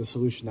with the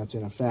solution that's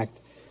in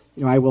effect.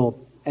 I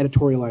will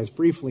editorialize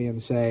briefly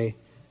and say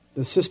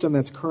the system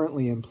that's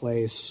currently in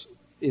place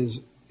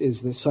is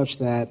such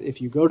that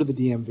if you go to the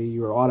DMV,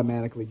 you are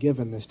automatically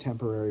given this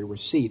temporary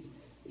receipt,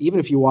 even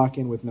if you walk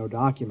in with no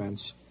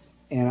documents.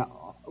 And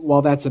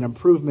while that's an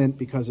improvement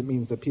because it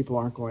means that people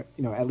aren't going,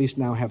 at least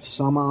now have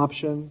some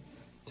option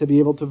to be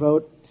able to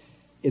vote,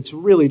 it's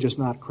really just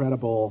not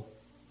credible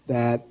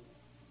that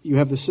you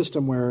have the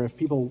system where if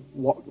people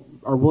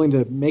are willing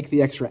to make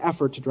the extra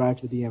effort to drive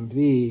to the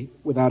DMV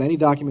without any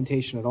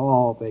documentation at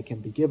all, they can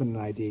be given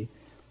an ID.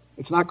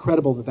 It's not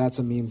credible that that's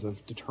a means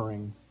of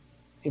deterring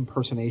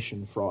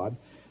impersonation fraud.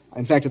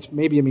 In fact, it's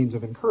maybe a means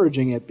of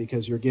encouraging it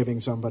because you're giving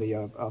somebody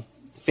a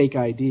fake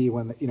ID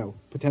when,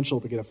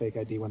 potential to get a fake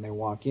ID when they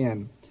walk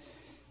in.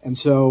 And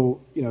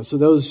so, so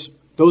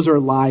those are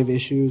live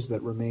issues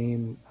that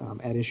remain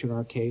at issue in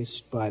our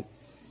case. But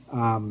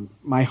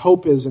my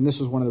hope is, and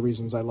this is one of the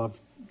reasons I love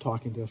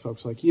talking to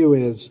folks like you,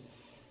 is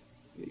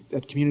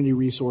that community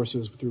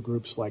resources through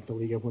groups like the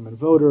League of Women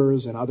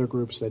Voters and other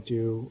groups that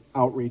do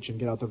outreach and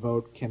get out the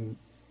vote can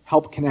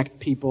help connect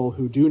people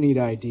who do need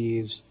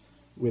IDs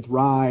with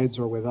rides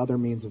or with other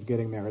means of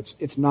getting there.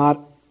 It's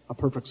not a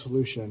perfect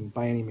solution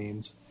by any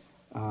means,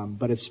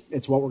 but it's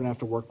what we're going to have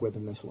to work with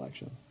in this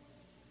election.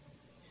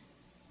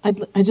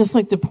 I'd just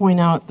like to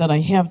point out that I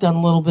have done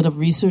a little bit of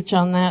research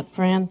on that,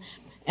 Fran,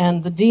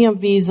 and the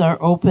DMVs are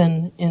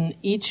open in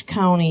each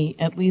county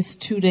at least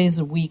 2 days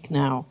a week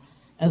now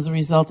as a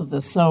result of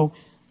this. So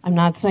I'm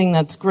not saying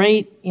that's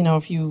great.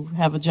 If you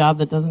have a job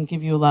that doesn't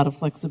give you a lot of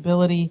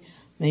flexibility,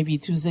 maybe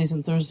Tuesdays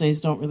and Thursdays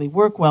don't really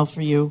work well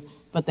for you,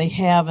 but they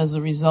have, as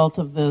a result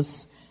of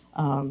this,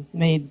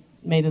 made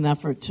an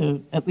effort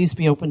to at least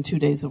be open 2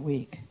 days a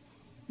week.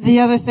 The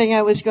other thing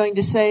I was going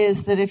to say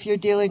is that if you're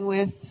dealing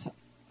with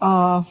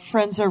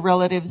friends or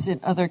relatives in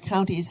other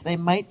counties, they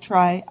might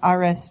try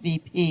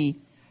RSVP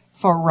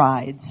for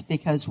rides,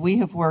 because we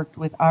have worked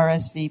with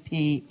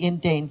RSVP in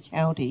Dane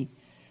County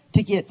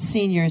to get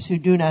seniors who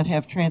do not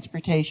have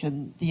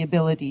transportation the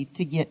ability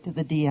to get to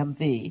the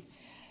DMV.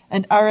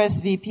 And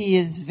RSVP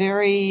is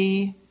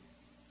very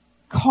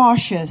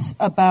cautious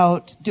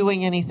about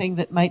doing anything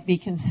that might be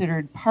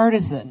considered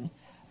partisan.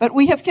 But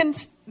we have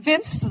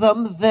convinced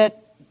them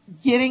that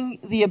getting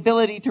the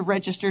ability to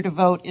register to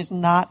vote is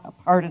not a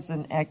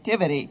partisan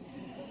activity.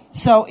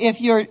 So if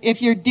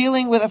you're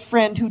dealing with a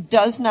friend who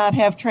does not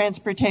have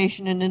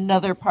transportation in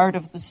another part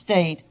of the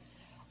state,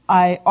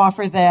 I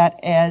offer that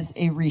as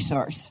a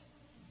resource.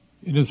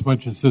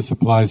 Inasmuch as this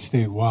applies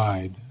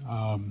statewide,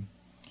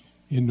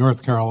 in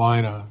North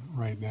Carolina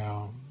right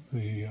now,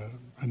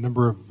 a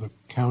number of the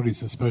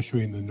counties,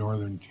 especially in the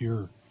northern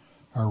tier,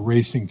 are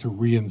racing to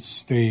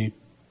reinstate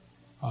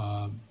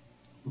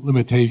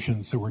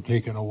limitations that were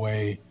taken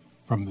away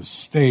from the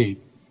state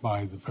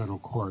by the federal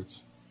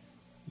courts.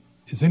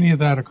 Is any of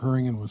that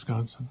occurring in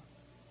Wisconsin?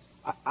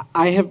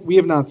 We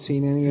have not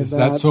seen any of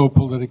that. Is that so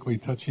politically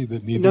touchy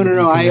that neither?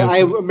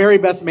 No. Mary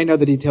Beth may know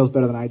the details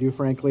better than I do,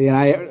 frankly.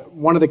 And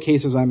one of the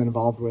cases I'm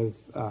involved with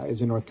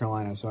is in North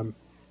Carolina, so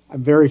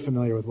I'm very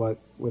familiar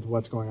with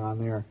what's going on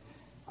there.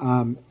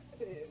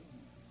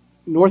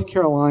 North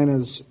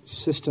Carolina's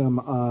system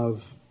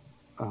of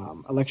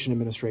election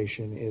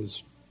administration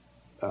is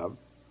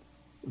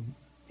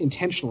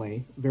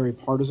intentionally very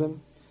partisan,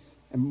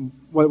 and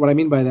what I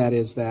mean by that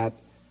is that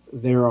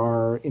there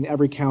are in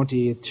every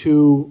county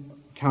 2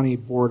 county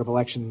board of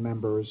election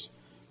members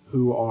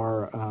who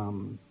are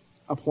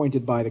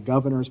appointed by the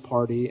governor's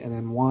party, and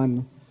then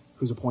 1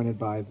 who's appointed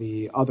by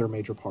the other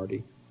major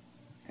party.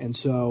 And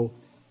so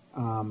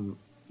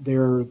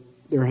there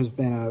has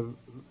been a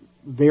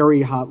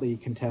very hotly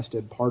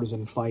contested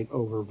partisan fight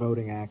over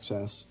voting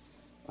access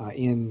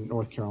in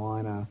North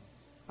Carolina.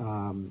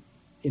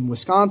 In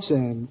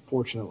Wisconsin,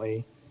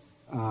 fortunately,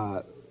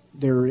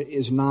 there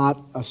is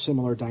not a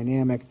similar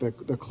dynamic.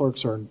 The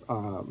clerks are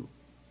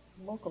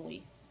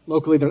locally.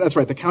 That's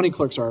right. The county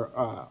clerks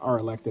are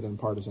elected and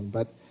partisan,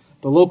 but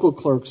the local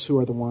clerks, who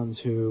are the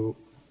ones who,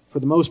 for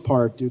the most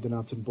part, do the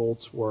nuts and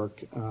bolts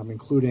work,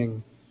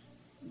 including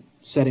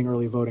setting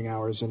early voting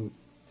hours, and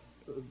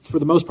for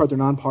the most part, they're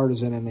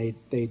nonpartisan, and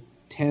they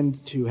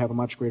tend to have a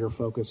much greater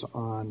focus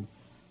on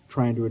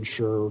trying to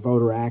ensure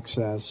voter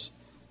access.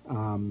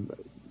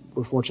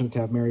 We're fortunate to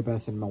have Mary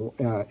Beth in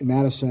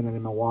Madison, and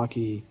in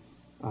Milwaukee,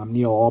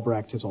 Neil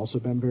Albrecht has also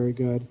been very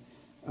good.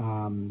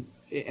 And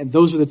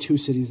those are the two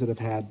cities that have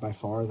had by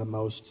far the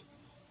most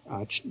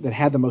that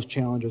had the most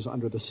challenges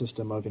under the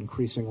system of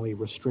increasingly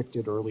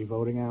restricted early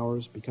voting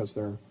hours because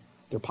their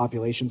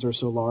populations are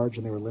so large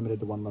and they were limited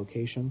to one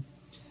location.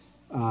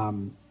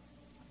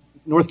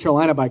 North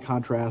Carolina, by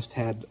contrast,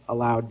 had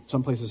allowed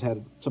some counties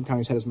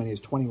had as many as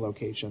 20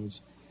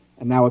 locations,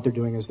 and now what they're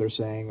doing is they're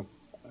saying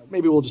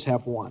maybe we'll just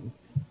have one.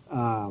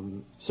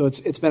 So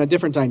it's been a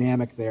different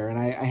dynamic there, and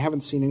I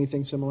haven't seen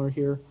anything similar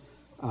here,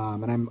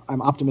 and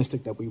I'm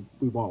optimistic that we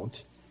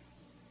won't.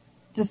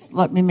 Just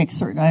let me make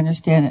certain I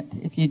understand it.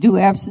 If you do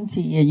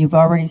absentee and you've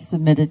already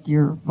submitted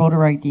your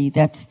voter ID,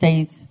 that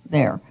stays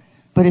there.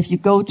 But if you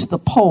go to the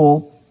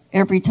poll,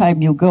 every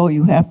time you go,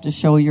 you have to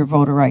show your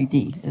voter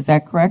ID. Is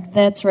that correct?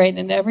 That's right.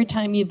 And every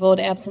time you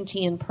vote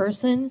absentee in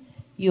person,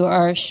 you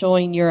are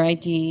showing your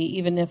ID,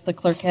 even if the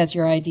clerk has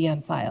your ID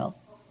on file.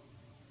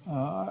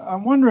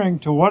 I'm wondering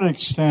to what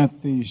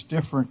extent these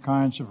different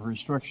kinds of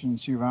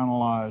restrictions you've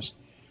analyzed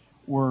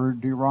were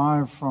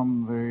derived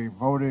from the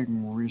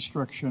voting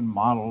restriction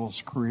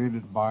models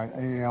created by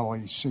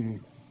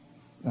ALEC,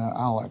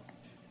 ALEC.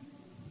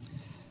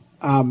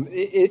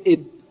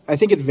 I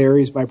think it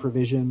varies by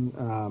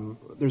provision.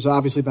 There's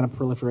obviously been a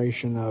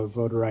proliferation of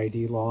voter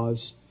ID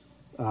laws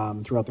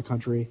throughout the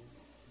country.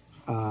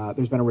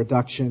 There's been a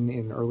reduction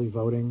in early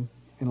voting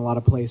in a lot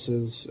of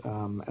places.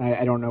 And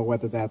I don't know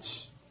whether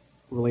that's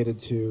related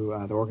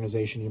to the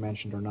organization you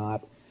mentioned or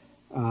not.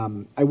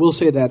 I will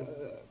say that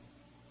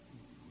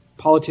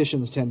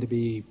politicians tend to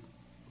be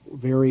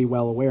very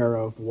well aware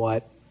of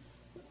what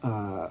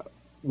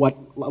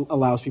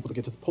allows people to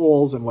get to the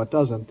polls and what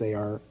doesn't. They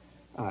are,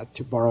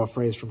 to borrow a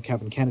phrase from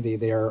Kevin Kennedy,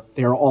 they are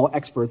all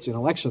experts in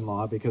election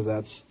law because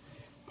that's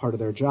part of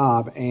their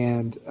job.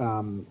 And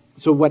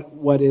so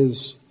what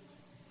is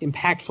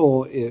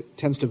impactful, it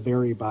tends to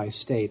vary by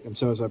state. And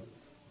so as a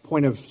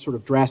point of sort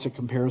of drastic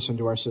comparison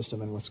to our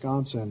system in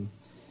Wisconsin,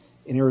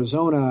 in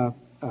Arizona,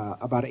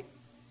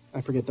 I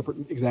forget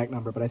the exact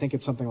number, but I think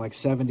it's something like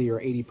 70 or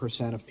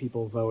 80% of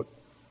people vote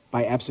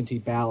by absentee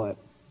ballot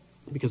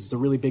because it's a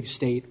really big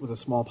state with a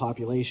small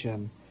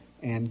population,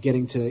 and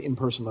getting to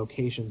in-person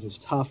locations is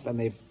tough, and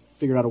they've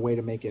figured out a way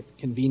to make it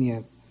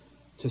convenient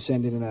to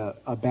send in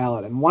a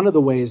ballot. And one of the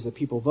ways that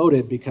people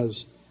voted,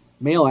 because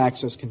mail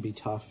access can be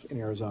tough in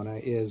Arizona,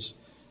 is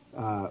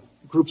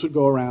groups would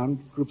go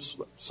around,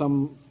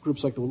 some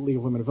groups like the League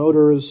of Women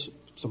Voters,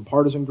 some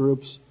partisan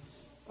groups,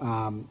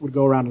 would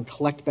go around and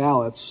collect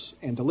ballots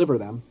and deliver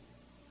them.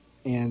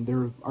 And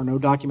there are no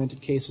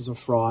documented cases of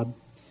fraud,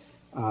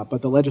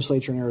 but the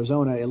legislature in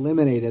Arizona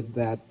eliminated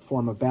that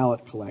form of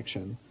ballot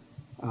collection.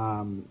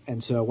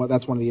 And so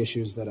that's one of the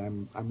issues that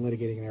I'm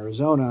litigating in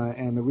Arizona.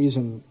 And the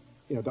reason,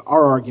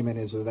 our argument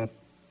is that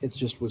it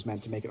just was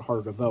meant to make it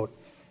harder to vote.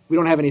 We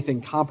don't have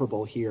anything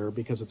comparable here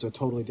because it's a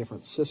totally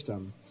different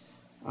system.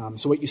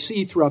 So what you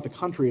see throughout the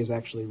country is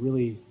actually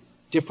really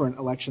different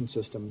election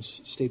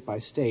systems, state by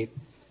state.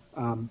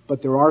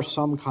 But there are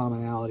some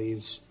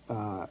commonalities,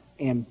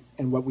 and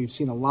what we've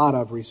seen a lot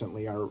of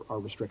recently are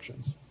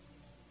restrictions.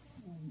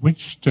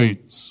 Which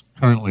states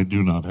currently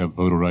do not have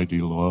voter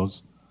ID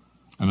laws?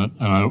 And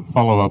I'll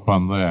follow up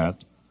on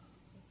that.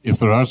 If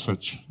there are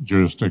such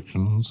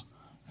jurisdictions,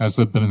 has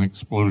there been an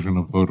explosion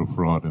of voter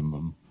fraud in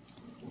them?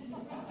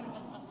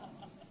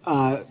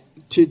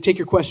 To take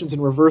your questions in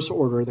reverse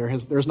order,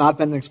 there's not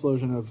been an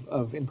explosion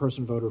of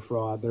in-person voter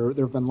fraud. There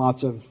have been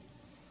lots of,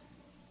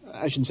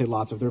 I shouldn't say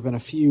lots of, there have been a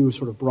few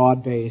sort of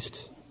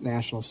broad-based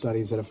national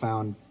studies that have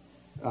found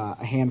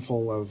a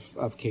handful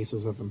of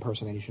cases of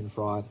impersonation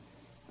fraud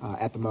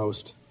at the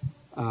most.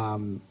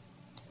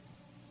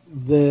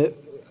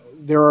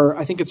 There are,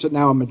 I think it's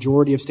now a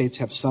majority of states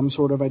have some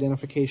sort of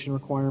identification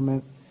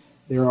requirement.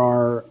 There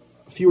are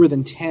fewer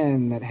than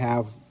 10 that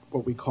have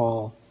what we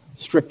call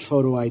strict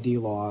photo ID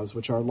laws,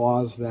 which are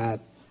laws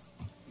that,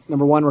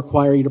 number one,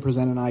 require you to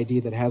present an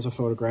ID that has a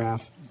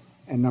photograph,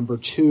 and number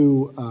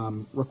two,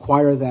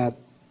 require that,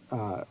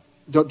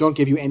 don't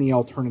give you any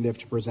alternative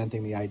to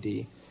presenting the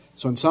ID.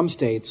 So in some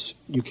states,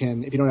 you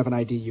can, if you don't have an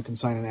ID, you can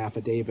sign an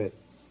affidavit,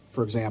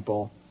 for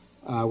example,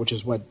 which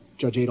is what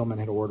Judge Edelman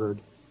had ordered.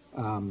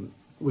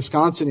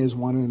 Wisconsin is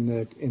one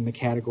in the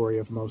category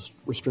of most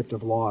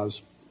restrictive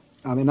laws.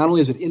 And not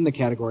only is it in the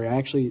category,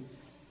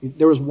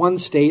 there was one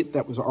state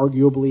that was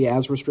arguably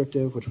as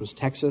restrictive, which was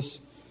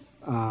Texas.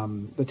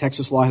 The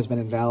Texas law has been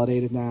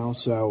invalidated now,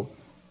 so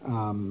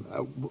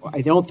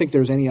I don't think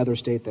there's any other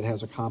state that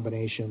has a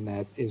combination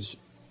that is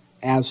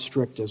as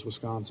strict as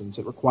Wisconsin's.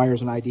 It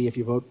requires an ID if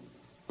you vote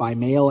by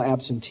mail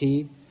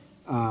absentee,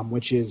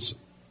 which is,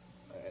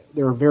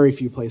 there are very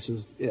few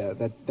places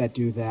that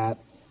do that.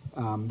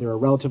 There are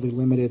relatively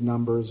limited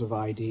numbers of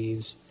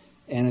IDs,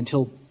 and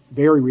until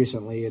very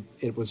recently,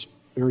 it was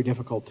very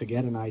difficult to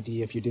get an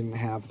ID if you didn't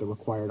have the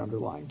required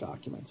underlying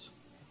documents.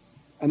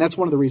 And that's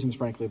one of the reasons,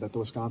 frankly, that the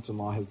Wisconsin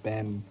law has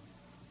been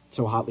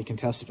so hotly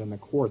contested in the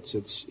courts.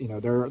 It's,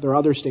 there are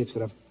other states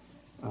that have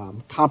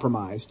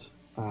compromised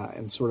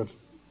and sort of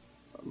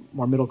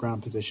more middle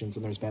ground positions,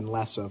 and there's been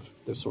less of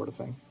this sort of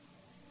thing.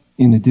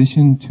 In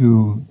addition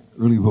to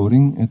early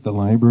voting at the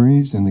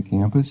libraries and the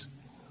campus,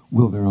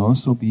 will there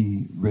also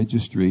be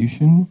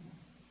registration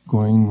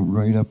going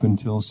right up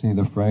until, say,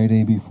 the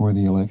Friday before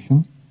the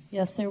election?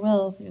 Yes, there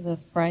will, through the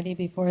Friday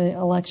before the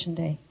election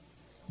day.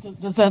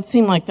 Does that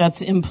seem like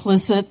that's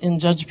implicit in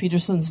Judge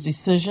Peterson's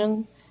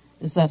decision?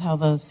 Is that how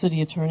the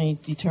city attorney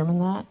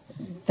determined that?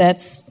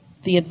 That's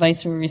the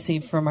advice we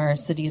received from our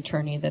city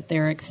attorney, that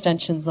they're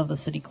extensions of the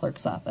city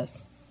clerk's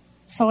office.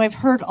 So I've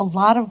heard a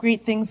lot of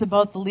great things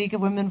about the League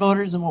of Women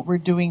Voters and what we're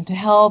doing to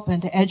help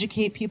and to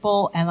educate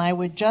people. And I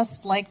would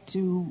just like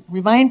to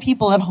remind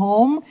people at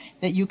home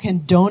that you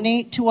can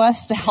donate to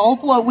us to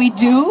help what we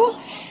do.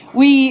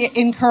 We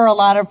incur a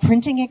lot of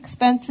printing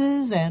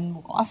expenses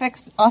and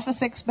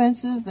office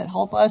expenses that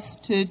help us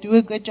to do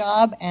a good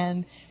job.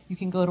 And you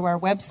can go to our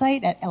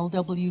website at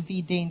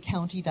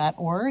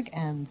lwvdanecounty.org.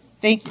 And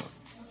thank you.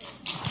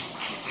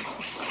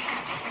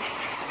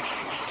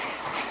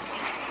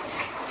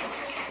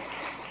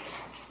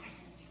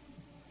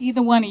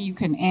 Either one of you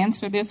can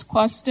answer this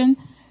question.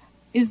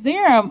 Is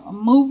there a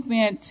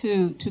movement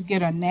to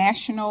get a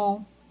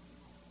national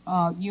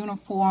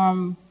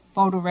uniform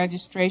voter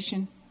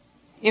registration?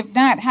 If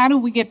not, how do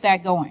we get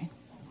that going?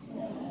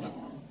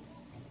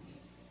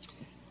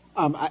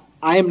 I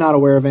am not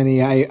aware of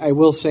any. I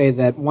will say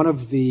that one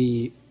of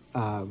the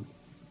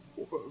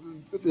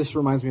this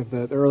reminds me of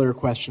the earlier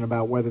question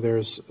about whether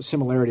there's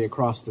similarity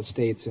across the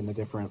states in the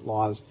different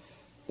laws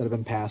that have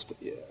been passed.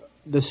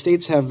 The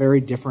states have very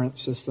different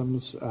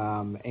systems,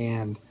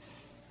 and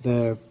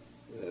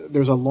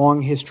there's a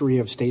long history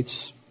of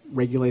states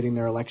regulating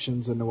their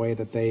elections in the way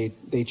that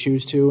they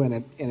choose to,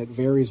 and it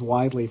varies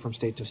widely from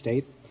state to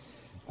state.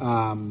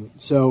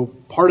 So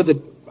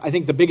I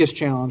think the biggest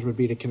challenge would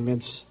be to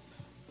convince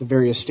the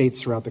various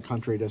states throughout the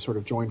country to sort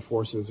of join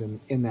forces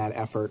in that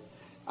effort.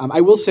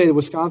 I will say that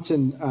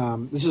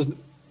Wisconsin, this is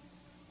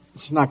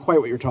not quite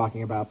what you're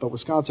talking about, but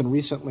Wisconsin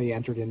recently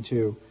entered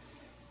into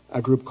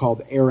a group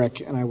called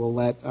ERIC, and I will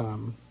let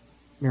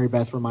Mary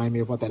Beth remind me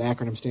of what that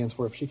acronym stands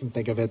for if she can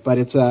think of it. But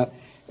it's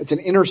an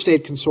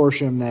interstate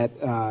consortium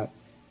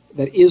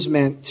that is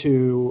meant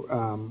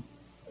to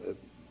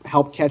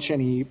help catch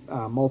any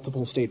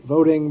multiple state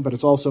voting, but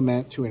it's also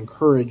meant to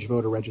encourage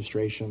voter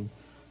registration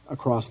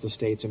across the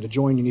states. And to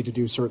join, you need to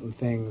do certain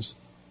things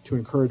to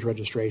encourage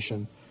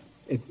registration.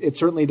 It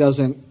certainly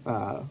doesn't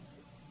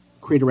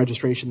create a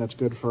registration that's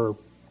good for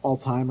all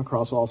time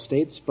across all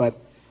states, but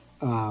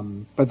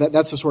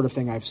that's the sort of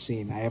thing I've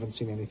seen. I haven't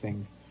seen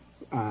anything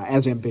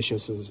as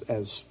ambitious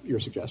as your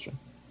suggestion.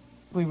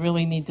 We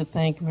really need to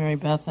thank Mary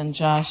Beth and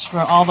Josh for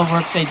all the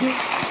work they do.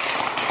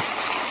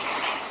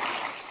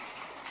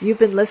 You've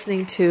been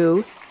listening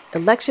to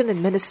Election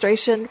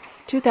Administration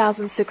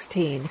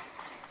 2016.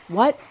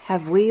 What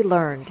have we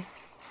learned?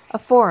 A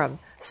forum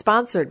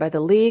sponsored by the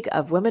League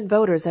of Women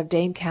Voters of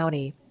Dane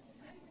County.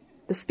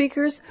 The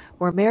speakers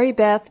were Mary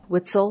Beth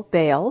Witzel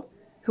Bale,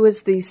 who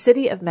is the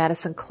City of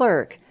Madison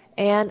clerk,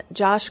 and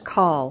Josh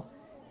Call,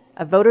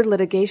 a voter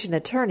litigation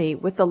attorney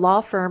with the law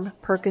firm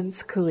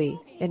Perkins Coie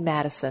in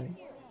Madison.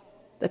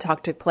 The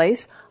talk took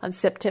place on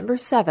September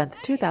 7,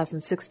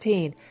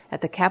 2016,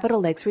 at the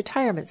Capitol Lakes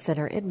Retirement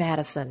Center in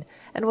Madison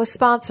and was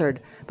sponsored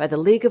by the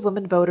League of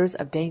Women Voters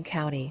of Dane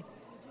County.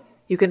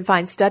 You can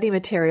find study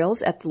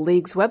materials at the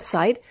League's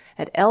website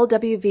at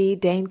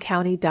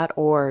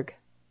lwvdanecounty.org.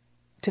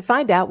 To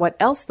find out what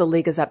else the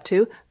League is up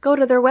to, go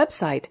to their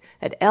website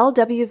at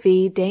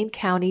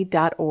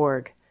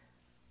lwvdanecounty.org.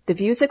 The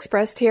views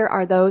expressed here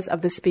are those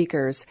of the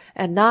speakers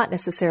and not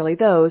necessarily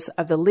those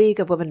of the League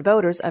of Women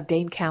Voters of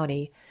Dane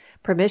County.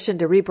 Permission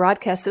to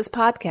rebroadcast this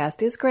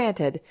podcast is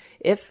granted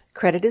if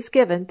credit is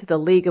given to the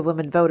League of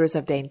Women Voters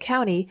of Dane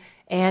County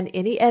and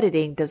any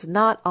editing does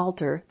not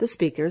alter the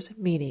speaker's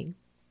meaning.